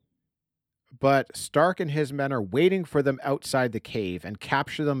 cool. But Stark and his men are waiting for them outside the cave and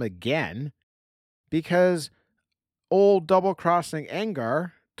capture them again because old double-crossing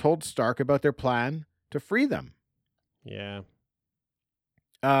Angar told Stark about their plan to free them. Yeah.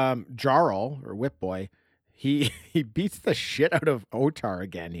 Jarl, or Whip Boy, he beats the shit out of Otar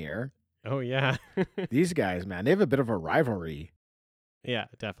again here. Oh, yeah. These guys, man, they have a bit of a rivalry. Yeah,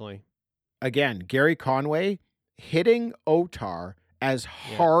 definitely. Again, Gary Conway hitting Otar as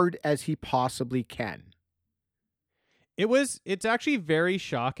hard as he possibly can. It's actually very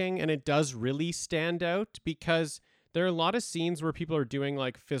shocking, and it does really stand out because there are a lot of scenes where people are doing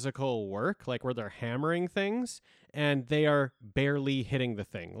like physical work, like where they're hammering things, and they are barely hitting the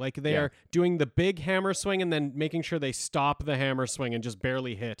thing. Like they are doing the big hammer swing and then making sure they stop the hammer swing and just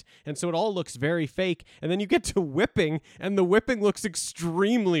barely hit. And so it all looks very fake. And then you get to whipping, and the whipping looks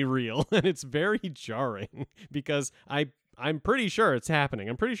extremely real, and it's very jarring because I'm pretty sure it's happening.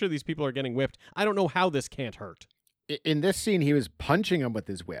 I'm pretty sure these people are getting whipped. I don't know how this can't hurt. In this scene, he was punching him with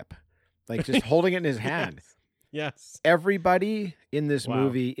his whip, like just holding it in his hand. Yes. Everybody in this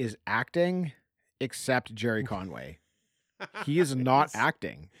movie is acting except Jerry Conway. He is not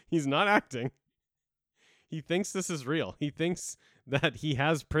acting. He's not acting. He thinks this is real. He thinks that he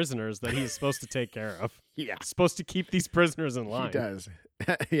has prisoners that he's supposed to take care of. Yeah. He's supposed to keep these prisoners in line. He does.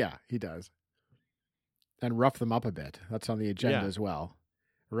 Yeah, he does. And rough them up a bit. That's on the agenda as well.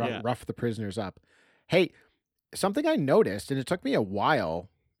 Rough the prisoners up. Hey, something I noticed, and it took me a while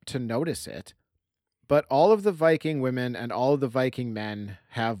to notice it, but all of the Viking women and all of the Viking men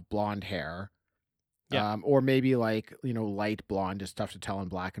have blonde hair. Yeah. Or maybe like, light blonde. It's tough to tell in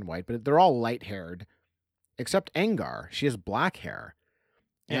black and white, but they're all light haired except Angar. She has black hair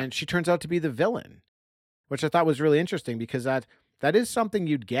and she turns out to be the villain, which I thought was really interesting because that is something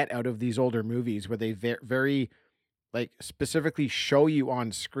you'd get out of these older movies where they very like specifically show you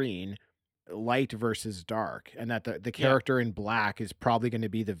on screen light versus dark, and that the character in black is probably going to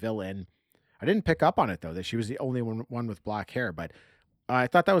be the villain. I didn't pick up on it though, that she was the only one with black hair, but I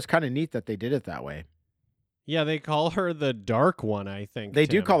thought that was kind of neat that they did it that way. Yeah, they call her the Dark One, I think. They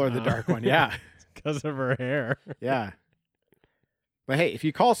do call her the Dark One, yeah. Because of her hair. Yeah. But hey, if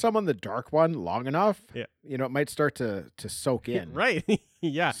you call someone the Dark One long enough, it might start to soak in. Right.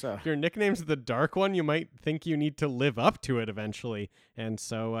 Yeah. So. If your nickname's the Dark One, you might think you need to live up to it eventually. And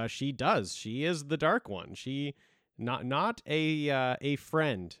so she does. She is the Dark One. She not a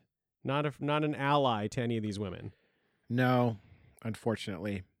friend, not an ally to any of these women. No,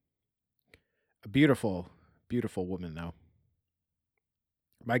 unfortunately. A beautiful, beautiful woman, though.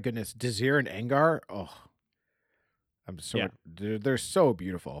 My goodness, Desir and Angar. Oh, they're so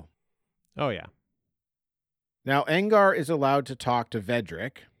beautiful. Oh yeah. Now Angar is allowed to talk to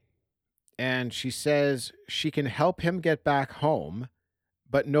Vedrick, and she says she can help him get back home,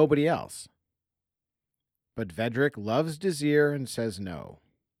 but nobody else. But Vedrick loves Desir and says no.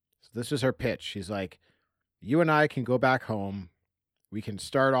 So this is her pitch. She's like, "You and I can go back home. We can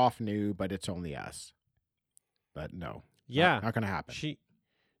start off new, but it's only us." But no. Yeah. Not going to happen. She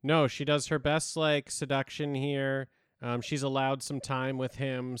does her best seduction here. She's allowed some time with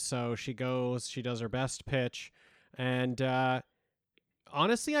him, so she does her best pitch. And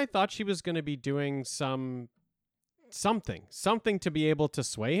honestly, I thought she was going to be doing something to be able to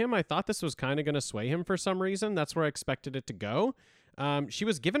sway him. I thought this was kind of going to sway him for some reason. That's where I expected it to go. She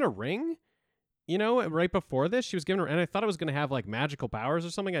was given a ring, right before this. She was given and I thought it was going to have magical powers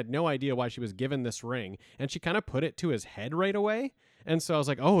or something. I had no idea why she was given this ring. And she kind of put it to his head right away. And so I was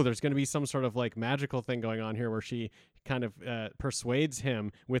like, oh, there's going to be some sort of magical thing going on here where she kind of persuades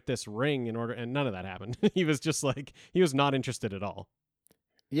him with this ring and none of that happened. He was just he was not interested at all.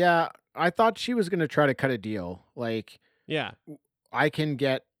 Yeah, I thought she was going to try to cut a deal. I can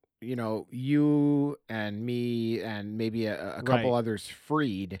get, you and me and maybe a couple others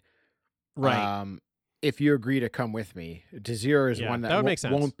freed. Right. If you agree to come with me. Desir is one that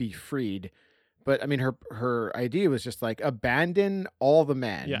won't be freed. But I mean, her idea was just abandon all the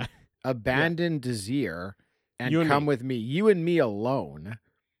men, abandon Desir, and come with me. You and me alone.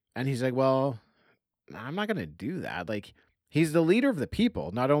 And he's like, well, I'm not going to do that. He's the leader of the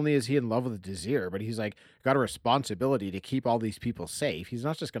people. Not only is he in love with Desir, but he's got a responsibility to keep all these people safe. He's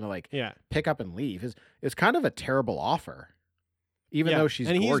not just going to pick up and leave. It's kind of a terrible offer, even though she's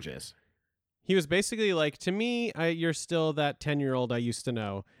gorgeous. He was basically to me, you're still that 10-year-old I used to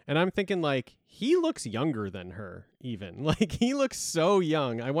know. And I'm thinking he looks younger than her even. He looks so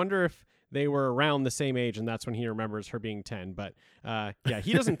young. I wonder if they were around the same age and that's when he remembers her being 10. But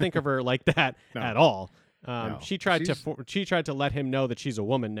he doesn't think of her like that at all. No. She tried to let him know that she's a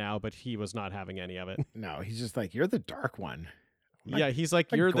woman now, but he was not having any of it. No, he's just you're the Dark One. He's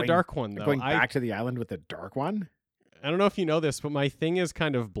you're the Dark One though. Going back to the island with the Dark One? I don't know if you know this, but my thing is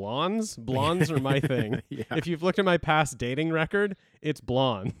kind of blondes. Blondes are my thing. Yeah. If you've looked at my past dating record, it's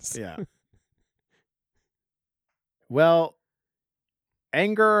blondes. Yeah. Well,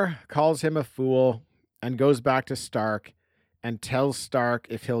 anger calls him a fool and goes back to Stark and tells Stark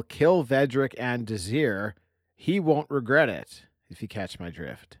if he'll kill Vedrick and Desir, he won't regret it, if you catch my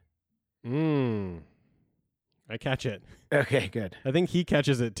drift. I catch it. Okay, good. I think he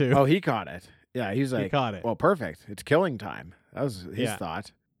catches it too. Oh, he caught it. Yeah, he's like, he caught it. well, perfect. It's killing time. That was his Yeah.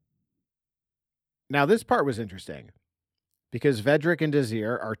 thought. Now, this part was interesting because Vedrick and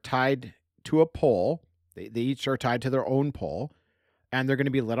Desir are tied to a pole. They each are tied to their own pole, and they're going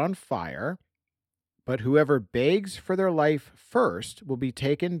to be lit on fire. But whoever begs for their life first will be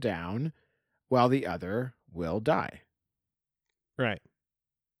taken down while the other will die. Right.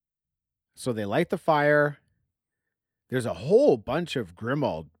 So they light the fire. There's a whole bunch of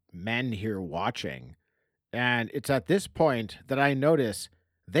Grimald men here watching. And it's at this point that I notice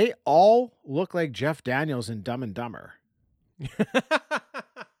they all look like Jeff Daniels in Dumb and Dumber.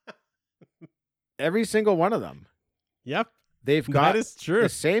 Every single one of them. Yep. They've got That is true. the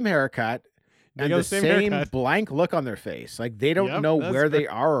same haircut They and got the the same same haircut. blank look on their face. Like they don't Yep, know that's where they very-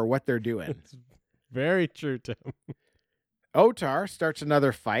 are or what they're doing. It's very true, Tim. Otar starts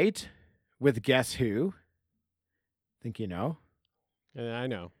another fight with guess who? Think you know? Yeah, I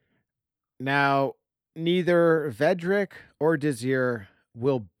know. Now, neither Vedrick or Desir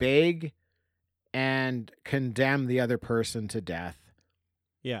will beg and condemn the other person to death.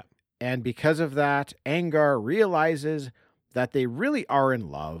 Yeah. And because of that, Angar realizes that they really are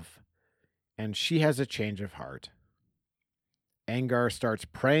in love, and she has a change of heart. Angar starts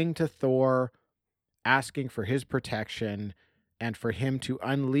praying to Thor, asking for his protection and for him to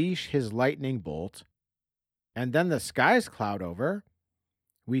unleash his lightning bolt. And then the skies cloud over.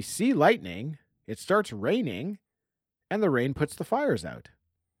 We see lightning. It starts raining, and the rain puts the fires out.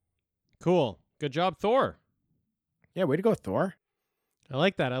 Cool. Good job, Thor. Yeah, way to go, Thor. I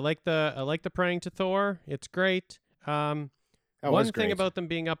like that. I like the praying to Thor. It's great. That one was thing great. about them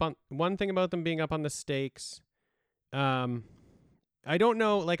being up on the stakes. I don't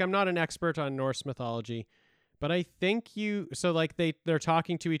know, like I'm not an expert on Norse mythology, but I think they're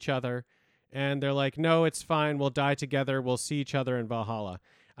talking to each other and they're like, "No, it's fine. We'll die together. We'll see each other in Valhalla."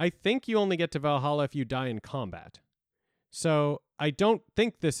 I think you only get to Valhalla if you die in combat. So, I don't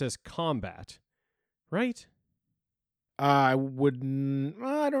think this is combat. Right? I wouldn't.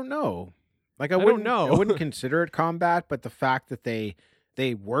 I don't know. Like I don't wouldn't know. I wouldn't consider it combat, but the fact that they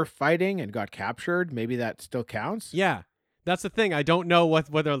were fighting and got captured, maybe that still counts. Yeah. That's the thing. I don't know what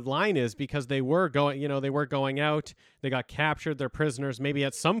their line is because they were going out. They got captured. They're prisoners. Maybe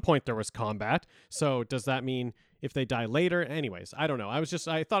at some point there was combat. So does that mean if they die later? Anyways, I don't know. I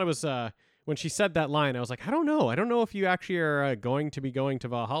thought it was when she said that line, I was like, I don't know. I don't know if you actually are going to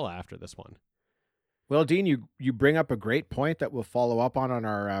Valhalla after this one. Well, Dean, you bring up a great point that we'll follow up on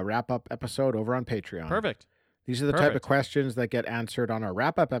our wrap-up episode over on Patreon. Perfect. These are the type of Perfect. questions that get answered on our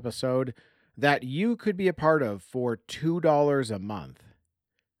wrap-up episode that you could be a part of for $2 a month.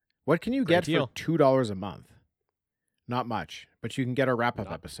 What can you Great get deal. for $2 a month? Not much, but you can get a wrap-up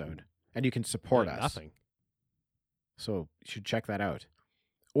Not- episode, and you can support us. Nothing. So you should check that out.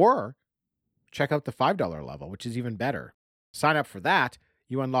 Or check out the $5 level, which is even better. Sign up for that.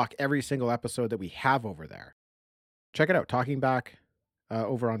 You unlock every single episode that we have over there. Check it out. Talking Back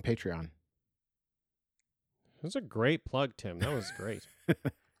over on Patreon. That was a great plug, Tim. That was great.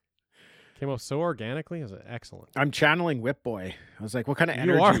 Came up so organically. It was excellent. I'm channeling Whip Boy. I was like, what kind of You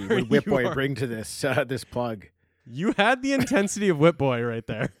energy are. would Whip You Boy are. bring to this this plug? You had the intensity of Whip Boy right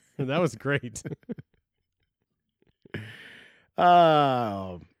there. That was great.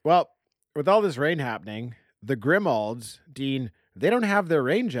 Well, with all this rain happening, the Grimalds, Dean, they don't have their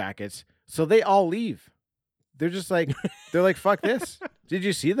rain jackets, so they all leave. They're just like, fuck this. Did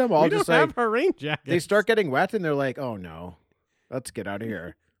you see them all We just don't like, have our rain jackets. they start getting wet and they're like, oh no, let's get out of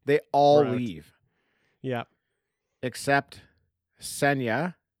here. They all We're out. leave Yeah. except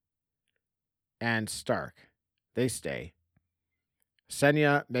Senya and Stark. They stay.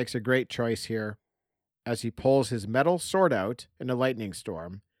 Senya makes a great choice here as he pulls his metal sword out in a lightning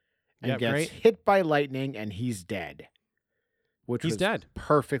storm and Yep, gets great. hit by lightning and he's dead. Which He's was dead.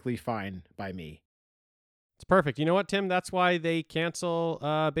 perfectly fine by me. It's perfect. You know what, Tim? That's why they cancel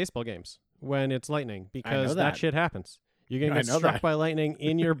baseball games when it's lightning because that. shit happens. You're going to I get know struck that. by lightning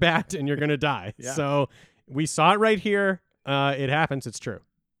in your bat and you're going to die. Yeah. So we saw it right here. It happens. It's true.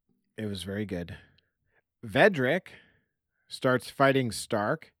 It was very good. Vedrick starts fighting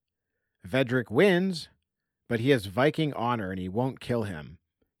Stark. Vedrick wins, but he has Viking honor and he won't kill him.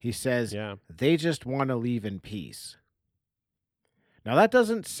 He says, Yeah. they just want to leave in peace. Now, that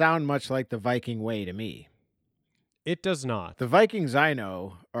doesn't sound much like the Viking way to me. It does not. The Vikings I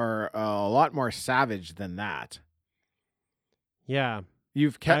know are a lot more savage than that. Yeah.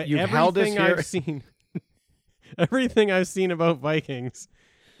 You've held us here. Everything I've seen about Vikings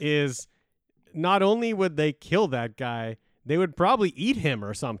is not only would they kill that guy, they would probably eat him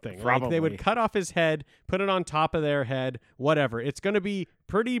or something. Probably. Like they would cut off his head, put it on top of their head, whatever. It's going to be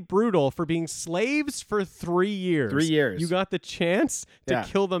pretty brutal for being slaves for 3 years. 3 years. You got the chance to Yeah.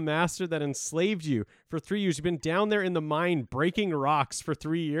 kill the master that enslaved you for 3 years. You've been down there in the mine breaking rocks for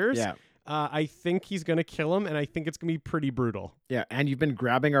 3 years. Yeah. I think he's going to kill him, and I think it's going to be pretty brutal. Yeah, and you've been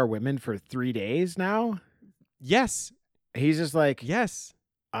grabbing our women for 3 days now? Yes. He's just like, Yes.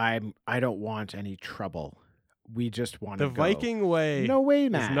 I don't want any trouble. We just want to The go. Viking way No way,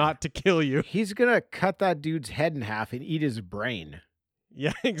 is man. not to kill you. He's going to cut that dude's head in half and eat his brain.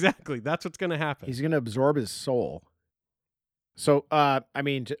 Yeah, exactly. That's what's going to happen. He's going to absorb his soul. So, I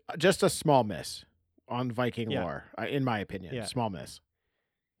mean, just a small miss on Viking Yeah. lore, in my opinion. Yeah. Small miss.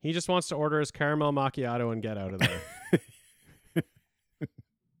 He just wants to order his caramel macchiato and get out of there.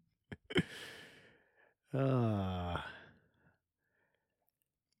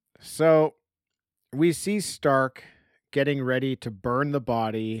 So we see Stark getting ready to burn the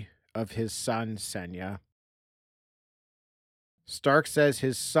body of his son, Senya. Stark says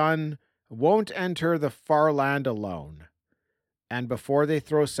his son won't enter the far land alone. And before they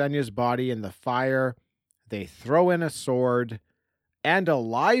throw Senya's body in the fire, they throw in a sword and a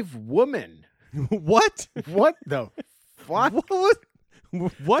live woman. What? What the fuck?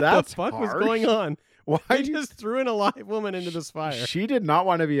 What That's the fuck was harsh. going on? Why They do you- just threw in a live woman into this fire. She did not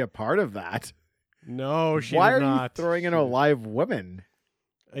want to be a part of that. No, she Why did are not. you throwing in a live woman?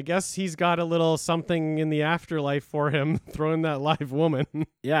 I guess he's got a little something in the afterlife for him, throwing that live woman.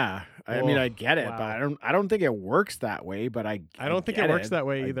 Yeah, I mean, I get it, wow. but I don't think it works that way. But I don't think get it works that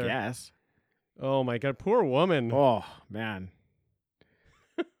way either. Yes. Oh my god, poor woman. Oh man.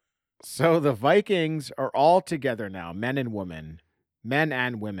 So the Vikings are all together now, men and women,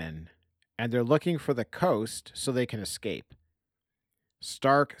 and they're looking for the coast so they can escape.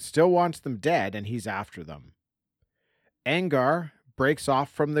 Stark still wants them dead, and he's after them. Angar breaks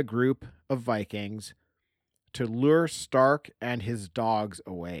off from the group of Vikings to lure Stark and his dogs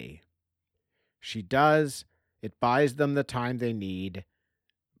away. She does. It buys them the time they need,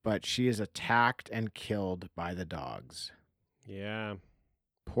 but she is attacked and killed by the dogs. Yeah.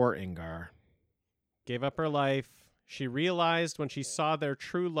 Poor Angar. Gave up her life. She realized when she saw their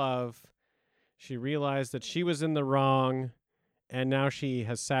true love, she realized that she was in the wrong, and now she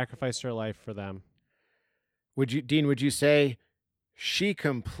has sacrificed her life for them. Dean, would you say she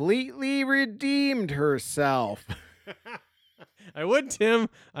completely redeemed herself? I would, Tim.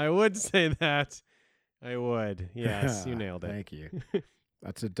 I would say that. I would. Yes, you nailed it. Thank you.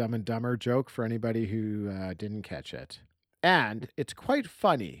 That's a Dumb and Dumber joke for anybody who didn't catch it. And it's quite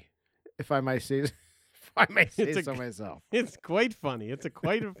funny, if I might say, so myself. It's quite funny. It's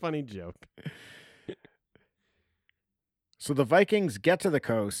quite a funny joke. So the Vikings get to the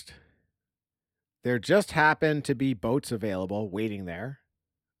coast. There just happen to be boats available waiting there.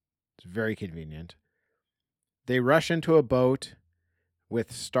 It's very convenient. They rush into a boat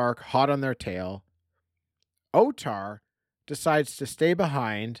with Stark hot on their tail. Otar decides to stay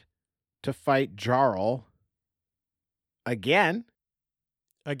behind to fight Jarl. Again,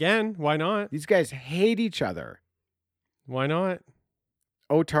 why not? these guys hate each other. Why not?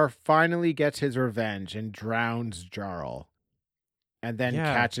 Otar finally gets his revenge and drowns Jarl, and then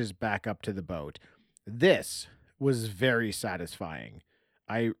catches back up to the boat. This was very satisfying.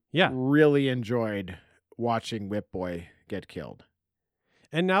 I really enjoyed watching Whip Boy get killed.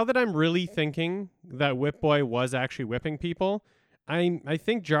 And now that I'm really thinking that Whip Boy was actually whipping people, I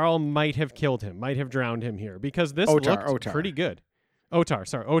think Jarl might have killed him, might have drowned him here, because this looked pretty good. Otar.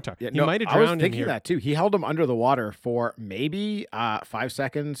 Yeah, he might have drowned him here. I was thinking that too. He held him under the water for maybe 5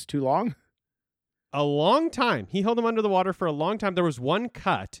 seconds too long. A long time. He held him under the water for a long time. There was one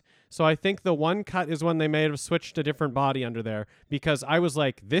cut. So I think the one cut is when they may have switched a different body under there, because I was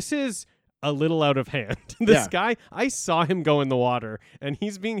like, this is a little out of hand. This guy, I saw him go in the water and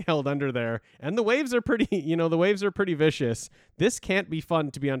he's being held under there, and the waves are pretty vicious. This can't be fun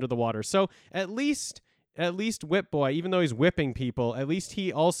to be under the water. So at least Whip Boy, even though he's whipping people, at least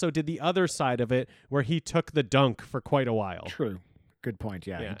he also did the other side of it where he took the dunk for quite a while. True. Good point.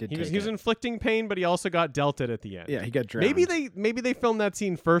 Yeah, He was inflicting pain, but he also got dealt it at the end. Yeah, he got drowned. Maybe they filmed that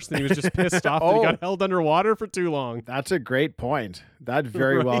scene first and he was just pissed off that he got held underwater for too long. That's a great point. That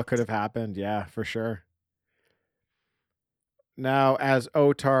very well could have happened. Yeah, for sure. Now, as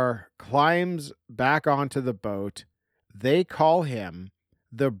Otar climbs back onto the boat, they call him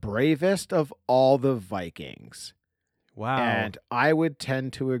the bravest of all the Vikings. Wow. And I would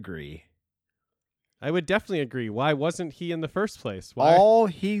tend to agree. I would definitely agree. Why wasn't he in the first place? Why? All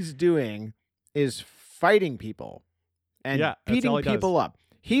he's doing is fighting people and Yeah, that's beating all he does. people up.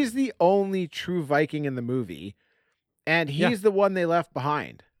 He's the only true Viking in the movie, and he's the one they left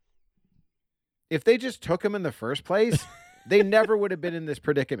behind. If they just took him in the first place, they never would have been in this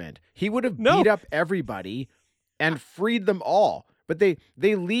predicament. He would have beat up everybody and freed them all. But they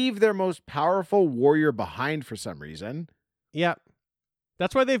leave their most powerful warrior behind for some reason. Yeah.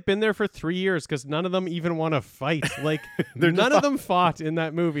 That's why they've been there for 3 years, because none of them even want to fight. Like, They're none just of them fought in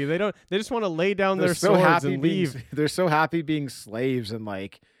that movie. They just want to lay down their so swords happy and being, leave. they're so happy being slaves and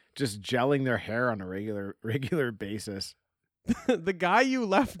like just gelling their hair on a regular basis. The guy you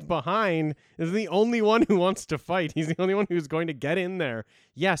left behind is the only one who wants to fight. He's the only one who's going to get in there.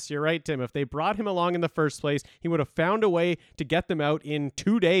 Yes, you're right, Tim. If they brought him along in the first place, he would have found a way to get them out in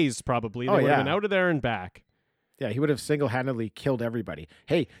 2 days, probably. They would have been out of there and back. Yeah, he would have single-handedly killed everybody.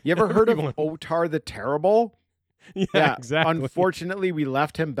 Hey, you ever heard of Otar the Terrible? Yeah, exactly. Unfortunately, we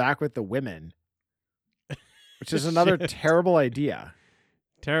left him back with the women, which is another terrible idea.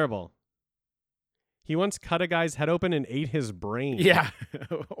 Terrible. He once cut a guy's head open and ate his brain. Yeah.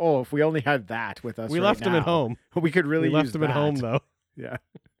 Oh, if we only had that with us We right left him now. at home. We could really We use left him that. at home, though. Yeah.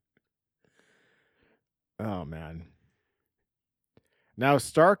 Oh, man. Now,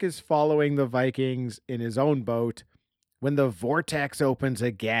 Stark is following the Vikings in his own boat when the vortex opens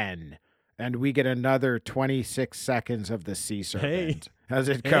again, and we get another 26 seconds of the sea serpent as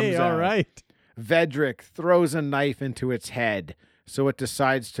it comes out. All right. Vedrick throws a knife into its head, so it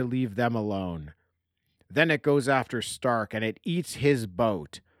decides to leave them alone. Then it goes after Stark, and it eats his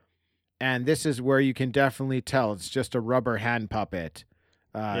boat. And this is where you can definitely tell it's just a rubber hand puppet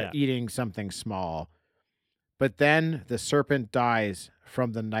eating something small. But then the serpent dies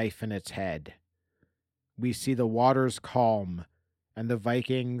from the knife in its head. We see the waters calm, and the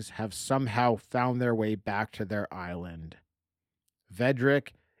Vikings have somehow found their way back to their island. Vedrick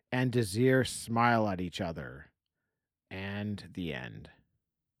and Desir smile at each other. And the end.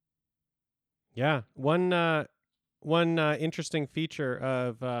 Yeah. One interesting feature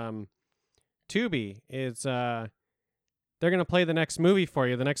of Tubi is they're going to play the next movie for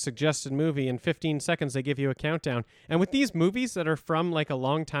you, the next suggested movie. In 15 seconds, they give you a countdown. And with these movies that are from like a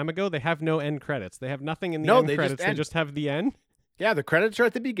long time ago, they have no end credits. They have nothing in the end credits. They just have the end. Yeah, the credits are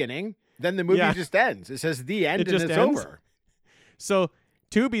at the beginning. Then the movie just ends. It says the end and it's over. So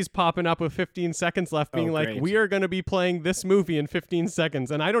Tubi's popping up with 15 seconds left being like, great. we are going to be playing this movie in 15 seconds.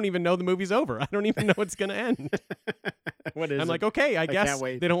 And I don't even know the movie's over. I don't even know it's going to end. What is I'm it? like, okay, I guess can't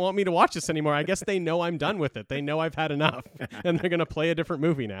wait. they don't want me to watch this anymore. I guess they know I'm done with it. They know I've had enough. And they're going to play a different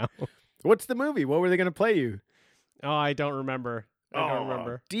movie now. What's the movie? What were they going to play you? Oh, I don't remember. I don't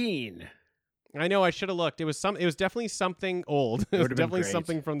remember. Dean. I know I should have looked. It was definitely something old. It was would've been definitely great.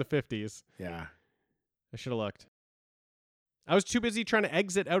 something from the 50s. Yeah. I should have looked. I was too busy trying to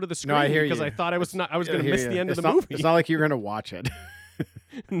exit out of the screen No, I hear because you. I thought I was going to miss the end of the not, movie. It's not like you're going to watch it.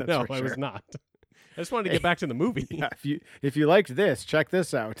 No, for I was sure. not. I just wanted to get back to the movie. Yeah, if you liked this, check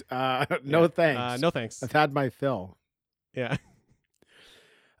this out. No thanks. No thanks. I've had my fill. Yeah.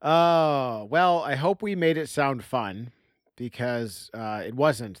 Oh, well, I hope we made it sound fun because it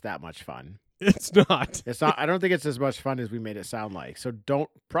wasn't that much fun. It's not. It's not. I don't think it's as much fun as we made it sound like. So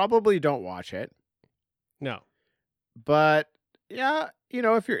probably don't watch it. No. But yeah,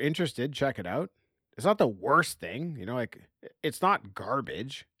 if you're interested, check it out. It's not the worst thing, like it's not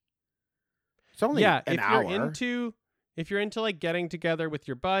garbage. It's only an hour. If you're into like getting together with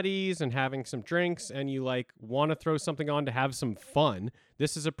your buddies and having some drinks and you like want to throw something on to have some fun,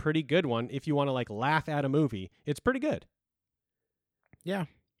 this is a pretty good one. If you want to like laugh at a movie, it's pretty good. Yeah,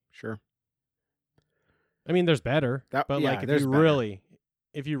 sure. I mean, there's better, but like there's better.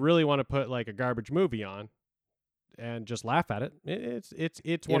 if you really want to put like a garbage movie on and just laugh at it, it's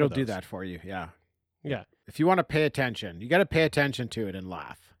one It'll of those. do that for you. Yeah. Yeah. If you want to pay attention, you got to pay attention to it and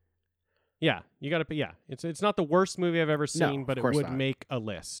laugh. Yeah, you got to. Yeah, it's not the worst movie I've ever seen, No, but of it course would not. make a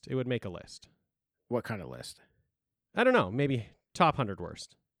list. It would make a list. What kind of list? I don't know. Maybe top 100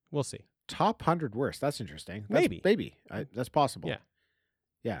 worst. We'll see. Top 100 worst. That's interesting. Maybe. That's possible. Yeah.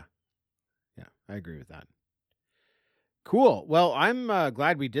 Yeah. Yeah. I agree with that. Cool. Well, I'm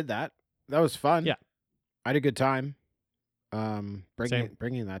glad we did that. That was fun. Yeah. I had a good time. Same.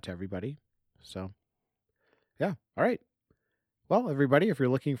 Bringing that to everybody. So, yeah. All right. Well, everybody, if you're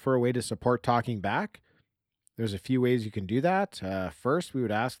looking for a way to support Talking Back, there's a few ways you can do that. First, we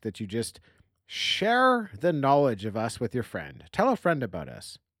would ask that you just share the knowledge of us with your friend. Tell a friend about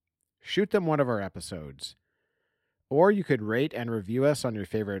us. Shoot them one of our episodes. Or you could rate and review us on your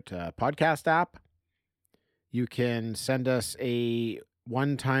favorite podcast app. You can send us a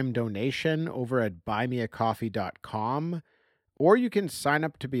one-time donation over at buymeacoffee.com. Or you can sign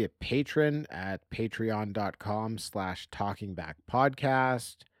up to be a patron at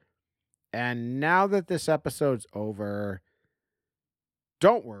patreon.com/talkingbackpodcast. And now that this episode's over,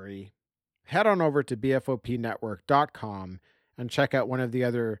 don't worry. Head on over to bfopnetwork.com and check out one of the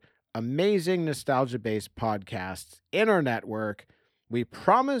other amazing nostalgia-based podcasts in our network. We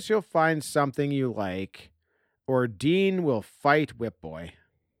promise you'll find something you like, or Dean will fight Whip Boy.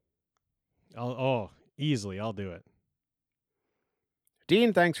 Easily. I'll do it.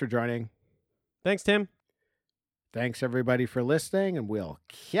 Dean, thanks for joining. Thanks, Tim. Thanks, everybody, for listening, and we'll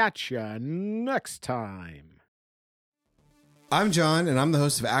catch you next time. I'm John, and I'm the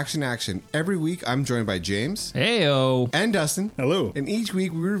host of Action. Every week, I'm joined by James. Heyo. And Dustin. Hello. And each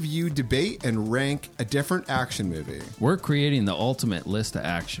week, we review, debate, and rank a different action movie. We're creating the ultimate list of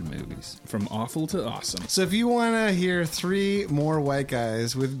action movies. From awful to awesome. So if you want to hear 3 more white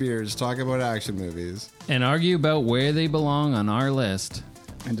guys with beards talk about action movies, and argue about where they belong on our list,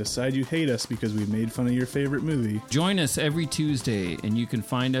 and decide you hate us because we made fun of your favorite movie, join us every Tuesday, and you can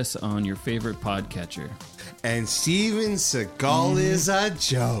find us on your favorite podcatcher. And Steven Seagal is a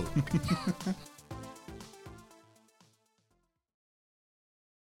joke.